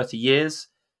seat for 30 years,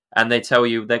 and they tell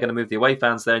you they're going to move the away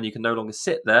fans there and you can no longer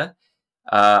sit there,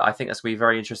 I think that's going to be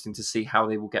very interesting to see how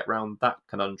they will get around that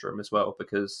conundrum as well.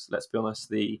 Because let's be honest,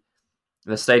 the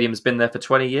stadium's been there for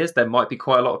 20 years. There might be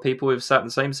quite a lot of people who've sat in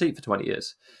the same seat for 20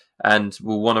 years and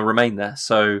will want to remain there.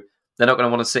 So they're not going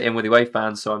to want to sit in with the away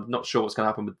fans. So I'm not sure what's going to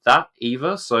happen with that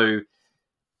either. So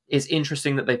it's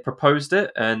interesting that they've proposed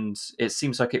it, and it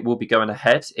seems like it will be going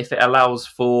ahead. If it allows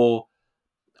for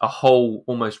a whole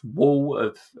almost wall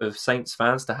of Saints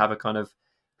fans to have a kind of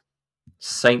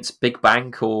Saints Big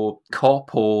Bank or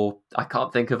Cop, or I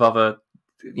can't think of other,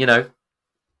 The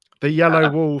yellow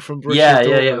wall from Borussia yeah.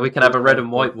 We Dortmund. can have a red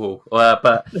and white wall.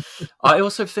 But I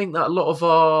also think that a lot of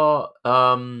our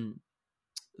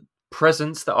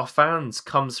presence that our fans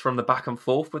comes from the back and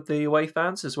forth with the away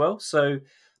fans as well. So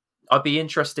I'd be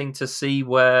interesting to see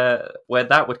where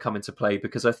that would come into play,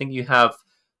 because I think you have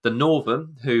the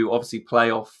Northern, who obviously play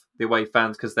off the away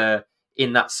fans because they're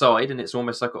in that side, and it's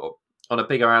almost like on a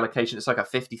bigger allocation, it's like a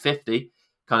 50-50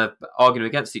 kind of arguing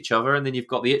against each other. And then you've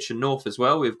got the Itchen North as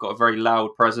well. We've got a very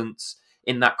loud presence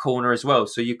in that corner as well.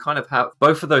 So you kind of have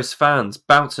both of those fans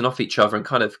bouncing off each other and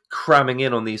kind of cramming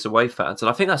in on these away fans. And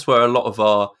I think that's where a lot of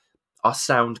our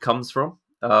sound comes from.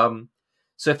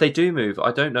 So if they do move,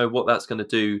 I don't know what that's going to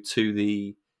do to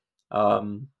the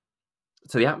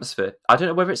atmosphere. I don't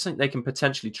know whether it's something they can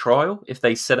potentially trial if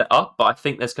they set it up, but I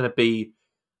think there's going to be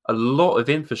a lot of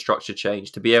infrastructure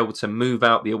change to be able to move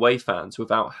out the away fans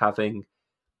without having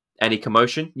any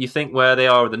commotion. You think where they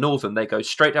are at the Northern, they go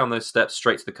straight down those steps,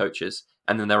 straight to the coaches,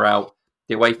 and then they're out.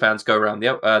 The away fans go around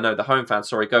the home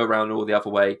fans, go around all the other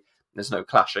way. There's no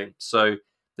clashing. So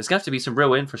there's going to have to be some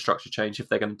real infrastructure change if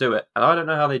they're going to do it. And I don't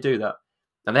know how they do that.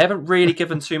 And they haven't really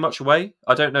given too much away.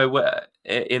 I don't know where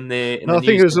in the I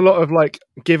think there's a lot of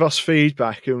give us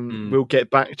feedback and we'll get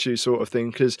back to you sort of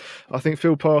thing. Because I think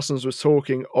Phil Parsons was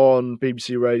talking on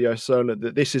BBC Radio Solent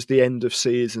that this is the end of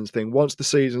seasons thing. Once the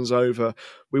season's over,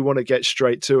 we want to get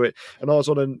straight to it. And I was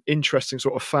on an interesting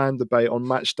sort of fan debate on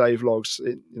Match Day Vlogs.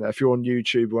 If you're on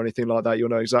YouTube or anything like that, you'll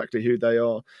know exactly who they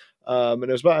are. And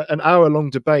it was about an hour-long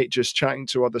debate just chatting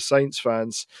to other Saints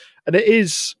fans. And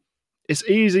it's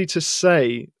easy to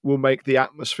say will make the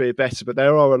atmosphere better, but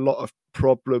there are a lot of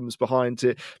problems behind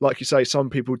it. Like you say, some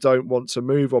people don't want to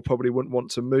move or probably wouldn't want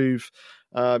to move.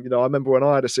 I remember when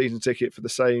I had a season ticket for the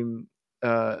same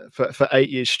for 8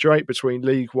 years straight between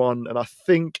League One and I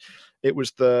think it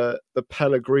was the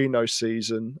Pellegrino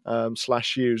season /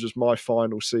 Hughes was my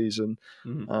final season.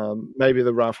 Maybe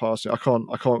the Ralph Harston. I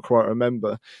can't quite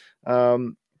remember.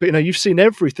 But you've seen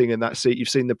everything in that seat. You've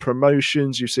seen the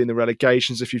promotions, you've seen the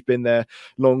relegations. If you've been there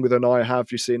longer than I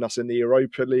have, you've seen us in the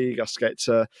Europa League, us get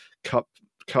to cup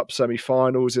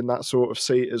semi-finals in that sort of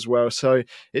seat as well. So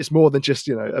it's more than just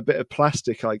a bit of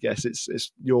plastic, I guess.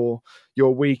 It's your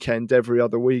weekend every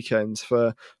other weekend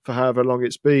for however long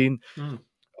it's been.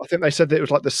 I think they said that it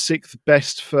was like the 6th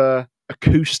best for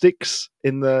acoustics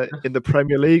in the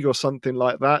Premier League or something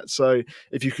like that. So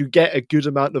if you could get a good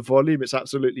amount of volume, it's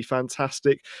absolutely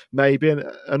fantastic. Maybe,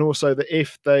 and also that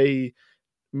if they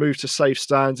move to safe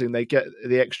standing, they get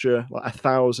the extra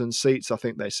 1,000 seats. I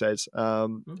think they said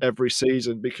every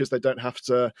season because they don't have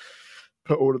to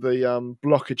put all of the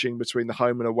blockaging between the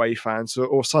home and away fans,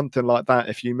 or something like that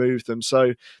if you move them.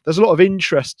 So there's a lot of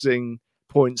interesting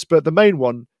points, but the main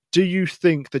one: do you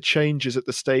think the changes at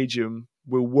the stadium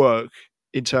will work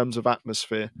in terms of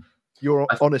atmosphere? Your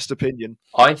I, honest opinion.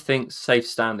 I think safe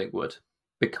standing would,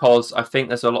 because I think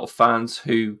there's a lot of fans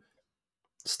who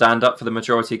stand up for the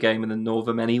majority game in the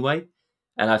Northern anyway,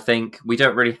 and I think we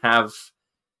don't really have.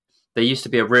 There used to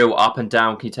be a real up and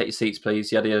down. Can you take your seats,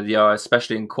 please? Yada yada yada.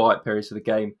 Especially in quiet periods of the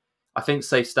game. I think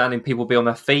safe standing, people will be on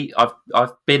their feet.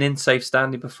 I've been in safe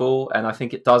standing before, and I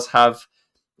think it does have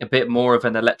a bit more of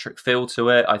an electric feel to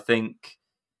it. I think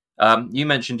you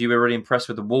mentioned you were really impressed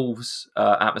with the Wolves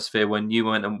atmosphere when you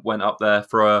went up there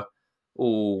for a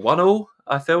 1-1.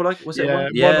 I feel like was it Yeah,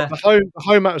 one? Yeah, the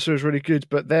home atmosphere is really good,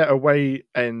 but their away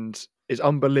end is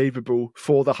unbelievable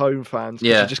for the home fans because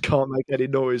you yeah, just can't make any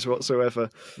noise whatsoever.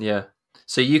 yeah.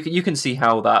 So you can see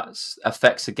how that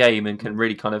affects a game and can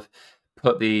really kind of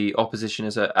put the opposition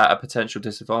at a potential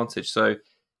disadvantage. So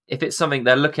if it's something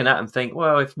they're looking at and think,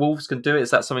 well, if Wolves can do it,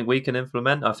 is that something we can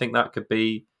implement? I think that could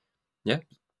be, yeah,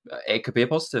 it could be a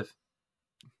positive.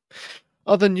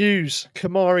 Other news: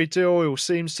 Kamari Doyle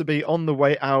seems to be on the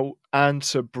way out and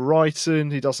to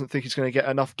Brighton. He doesn't think he's going to get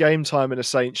enough game time in a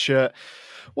Saints shirt.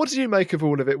 What do you make of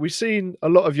all of it? We've seen a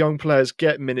lot of young players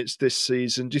get minutes this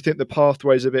season. Do you think the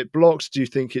pathway's a bit blocked? Do you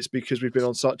think it's because we've been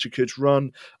on such a good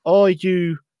run? Are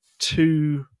you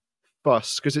too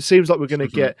fussed? Because it seems like we're going to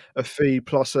get a fee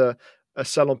plus a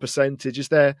sell on percentage. Is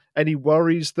there any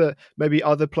worries that maybe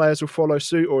other players will follow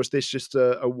suit, or is this just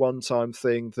a one time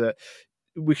thing that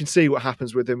we can see what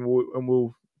happens with him and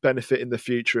will benefit in the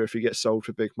future if he gets sold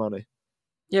for big money?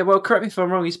 Yeah, well, correct me if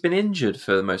I'm wrong. He's been injured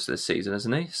for most of the season,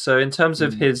 hasn't he? So, in terms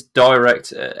of Mm. his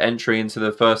direct entry into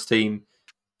the first team,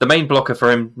 the main blocker for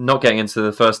him not getting into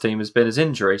the first team has been his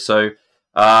injury. So,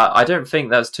 I don't think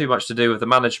that's too much to do with the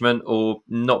management or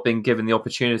not being given the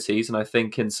opportunities. And I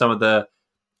think in some of the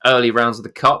early rounds of the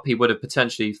cup, he would have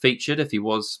potentially featured if he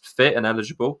was fit and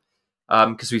eligible,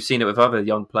 because we've seen it with other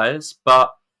young players.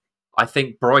 But I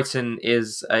think Brighton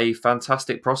is a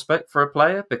fantastic prospect for a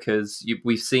player because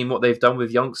we've seen what they've done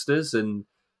with youngsters and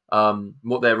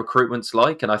what their recruitment's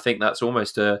like, and I think that's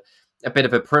almost a bit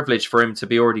of a privilege for him to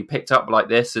be already picked up like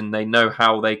this, and they know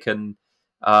how they can,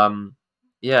 allow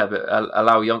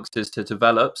youngsters to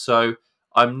develop. So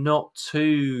I'm not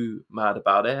too mad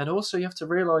about it, and also you have to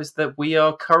realise that we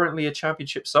are currently a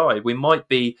championship side. We might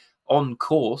be on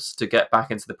course to get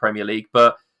back into the Premier League,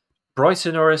 but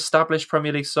Brighton are an established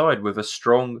Premier League side with a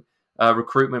strong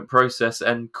recruitment process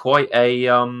and quite a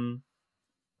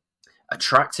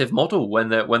attractive model when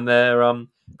they're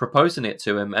proposing it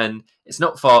to him, and it's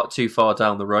not too far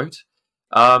down the road.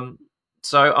 Um,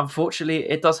 so unfortunately,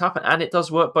 it does happen, and it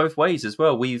does work both ways as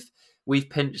well. We've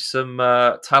pinched some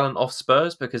talent off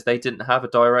Spurs because they didn't have a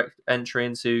direct entry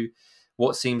into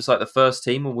what seems like the first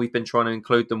team, and we've been trying to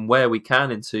include them where we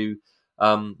can into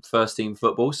first team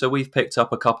football. So we've picked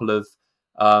up a couple of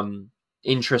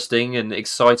interesting and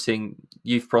exciting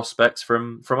youth prospects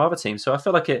from other teams. So I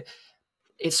feel like it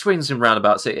swings and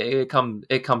roundabouts. It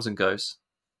comes and goes.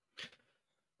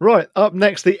 Right, up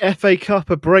next, the FA Cup,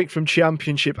 a break from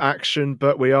championship action,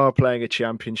 but we are playing a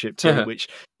championship team, which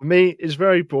for me is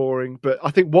very boring, but I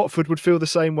think Watford would feel the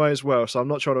same way as well, so I'm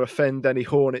not trying to offend any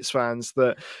Hornets fans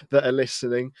that are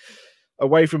listening.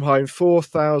 Away from home,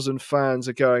 4,000 fans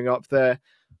are going up there.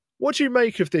 What do you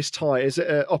make of this tie? Is it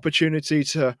an opportunity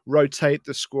to rotate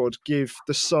the squad, give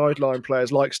the sideline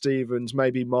players like Stevens,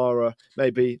 maybe Mara,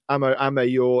 maybe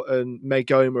Ameyor and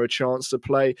Megoma a chance to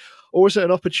play? Or is it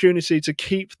an opportunity to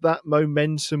keep that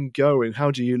momentum going? How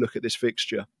do you look at this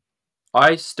fixture?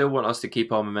 I still want us to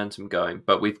keep our momentum going,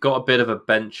 but we've got a bit of a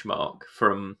benchmark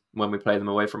from when we play them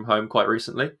away from home quite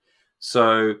recently.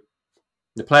 So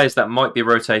the players that might be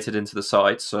rotated into the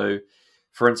side. So,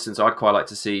 for instance, I'd quite like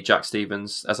to see Jack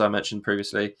Stevens, as I mentioned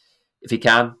previously, if he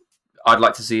can. I'd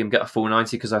like to see him get a full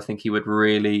 90 because I think he would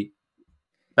really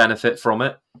benefit from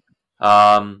it.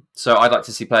 So I'd like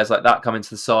to see players like that come into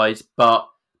the side. But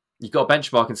you've got a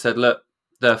benchmark and said, look,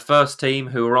 the first team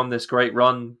who were on this great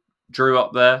run drew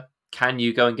up there. Can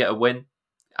you go and get a win?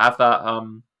 Have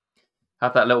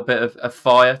that little bit of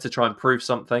fire to try and prove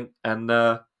something. And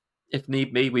if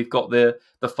need be, we've got the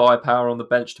firepower on the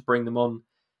bench to bring them on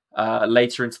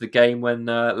later into the game when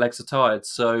legs are tired.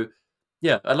 So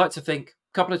yeah, I'd like to think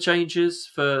a couple of changes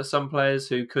for some players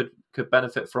who could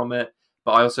benefit from it.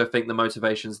 But I also think the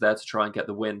motivation's there to try and get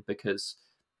the win because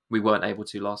we weren't able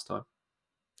to last time.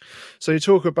 So you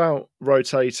talk about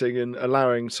rotating and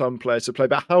allowing some players to play,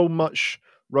 but how much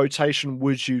rotation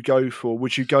would you go for?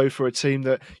 Would you go for a team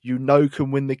that you know can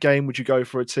win the game? Would you go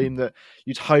for a team that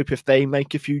you'd hope if they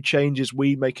make a few changes,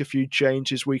 we make a few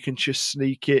changes, we can just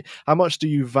sneak it? How much do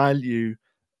you value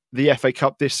the FA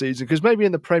Cup this season? Because maybe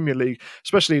in the Premier League,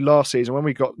 especially last season when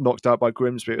we got knocked out by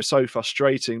Grimsby, it was so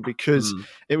frustrating because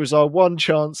it was our one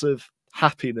chance of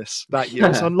happiness that year.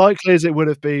 As unlikely as it would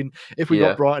have been if we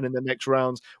got Brighton in the next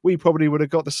round, we probably would have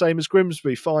got the same as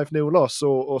Grimsby, 5-0 loss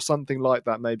or something like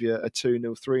that, maybe a 2-0,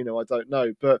 3-0, I don't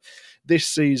know. But this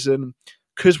season,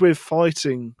 because we're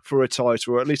fighting for a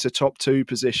title or at least a top 2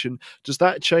 position, does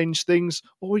that change things?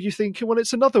 Or are you thinking, well,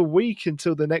 it's another week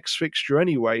until the next fixture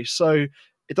anyway, so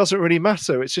it doesn't really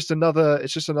matter. It's just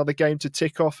another game to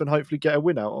tick off and hopefully get a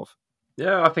win out of.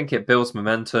 Yeah, I think it builds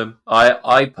momentum.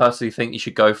 I personally think you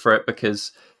should go for it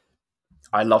because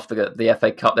I love the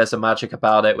FA Cup. There's a magic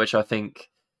about it, which I think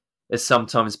has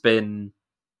sometimes been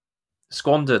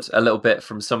squandered a little bit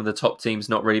from some of the top teams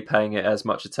not really paying it as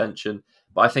much attention.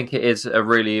 But I think it is a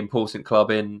really important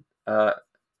club in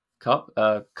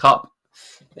cup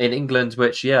in England,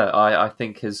 which I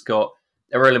think has got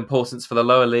a real importance for the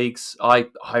lower leagues. I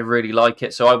really like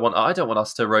it, so I don't want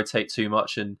us to rotate too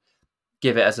much and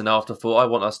give it as an afterthought. I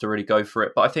want us to really go for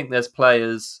it. But I think there's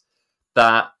players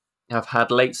that have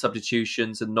had late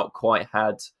substitutions and not quite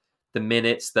had the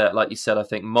minutes that, like you said, I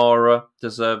think Mara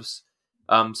deserves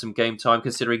some game time,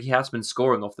 considering he has been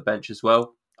scoring off the bench as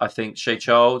well. I think Shea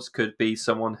Charles could be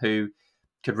someone who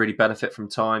could really benefit from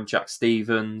time. Jack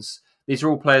Stevens. These are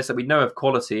all players that we know have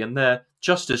quality, and they're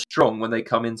just as strong when they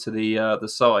come into the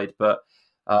side. But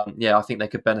I think they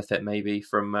could benefit maybe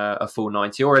from a full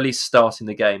 90, or at least starting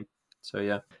the game. So,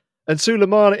 yeah. And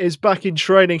Sulemana is back in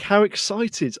training. How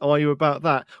excited are you about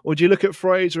that? Or do you look at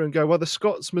Fraser and go, well, the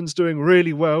Scotsman's doing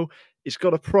really well. He's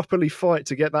got to properly fight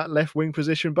to get that left wing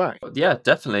position back. Yeah,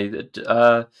 definitely.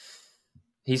 Ryan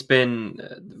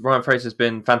Fraser's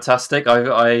been fantastic.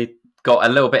 I got a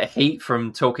little bit of heat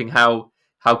from talking how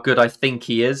good I think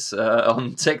he is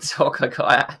on TikTok. I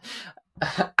got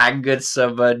angered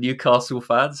some Newcastle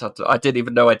fans. I didn't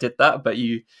even know I did that, but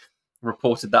you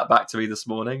reported that back to me this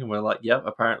morning, and we're like, yeah,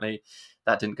 apparently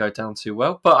that didn't go down too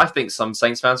well. But I think some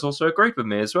Saints fans also agreed with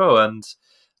me as well, and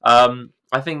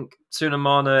I think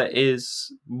Sulemana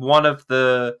is one of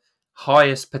the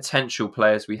highest potential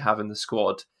players we have in the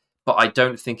squad, but I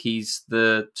don't think he's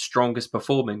the strongest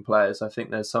performing players. I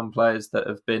think there's some players that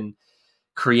have been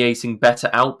creating better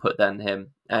output than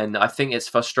him, and I think it's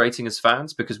frustrating as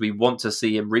fans because we want to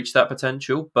see him reach that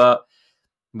potential, but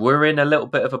we're in a little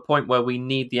bit of a point where we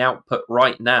need the output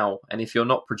right now. And if you're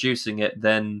not producing it,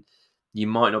 then you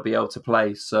might not be able to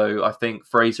play. So I think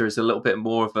Fraser is a little bit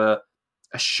more of a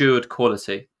assured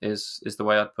quality is the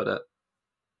way I'd put it.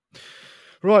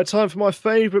 Right, time for my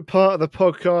favourite part of the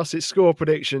podcast. It's score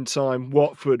prediction time.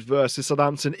 Watford versus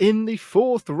Southampton in the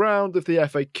 4th round of the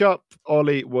FA Cup.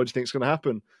 Ollie, what do you think is going to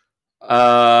happen?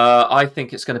 I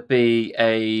think it's going to be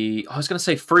I was going to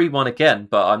say 3-1 again,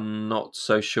 but I'm not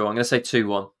so sure. I'm going to say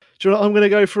 2-1. Do you know what? I'm going to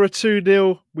go for a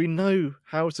 2-0. We know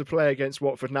how to play against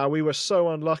Watford now. We were so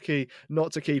unlucky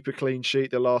not to keep a clean sheet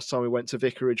the last time we went to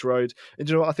Vicarage Road. And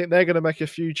do you know what? I think they're going to make a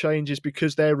few changes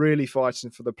because they're really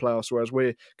fighting for the playoffs, whereas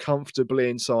we're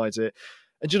comfortably inside it.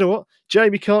 And do you know what?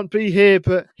 Jamie can't be here,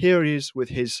 but here he is with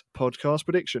his podcast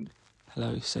prediction.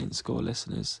 Hello, Saints Score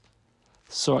listeners.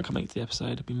 Sorry I can't make the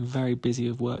episode. I've been very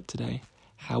busy with work today.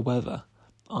 However,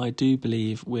 I do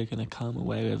believe we're going to come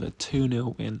away with a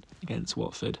 2-0 win against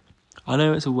Watford. I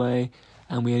know it's away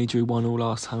and we only drew 1-1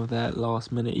 last time with their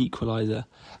last-minute equaliser.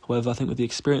 However, I think with the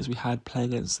experience we had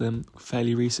playing against them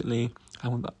fairly recently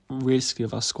and realistically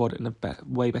with our squad in a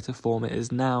way better form it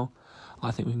is now,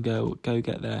 I think we can go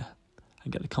get there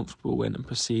and get the comfortable win and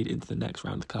proceed into the next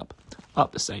round of the Cup.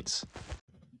 Up the Saints.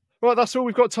 Right, that's all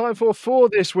we've got time for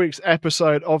this week's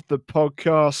episode of the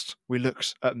podcast. We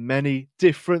looked at many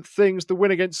different things. The win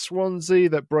against Swansea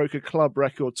that broke a club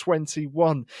record,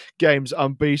 21 games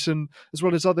unbeaten, as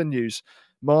well as other news.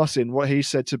 Martin, what he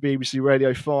said to BBC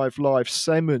Radio 5 Live,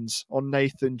 Simmons on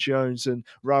Nathan Jones and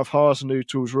Ralph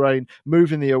Hasenhutl's reign,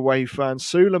 moving the away fans,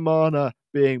 Sulemana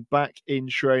being back in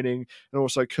training, and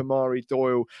also Kamari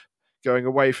Doyle going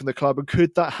away from the club. And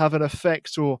could that have an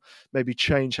effect or maybe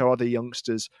change how other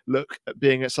youngsters look at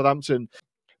being at Southampton?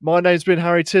 My name's been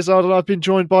Harry Tizard and I've been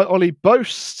joined by Ollie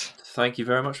Boast. Thank you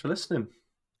very much for listening.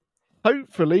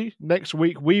 Hopefully next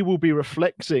week we will be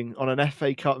reflecting on an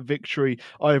FA Cup victory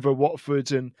over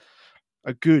Watford and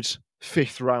a good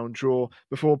 5th round draw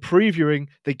before previewing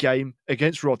the game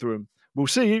against Rotherham. We'll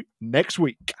see you next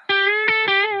week.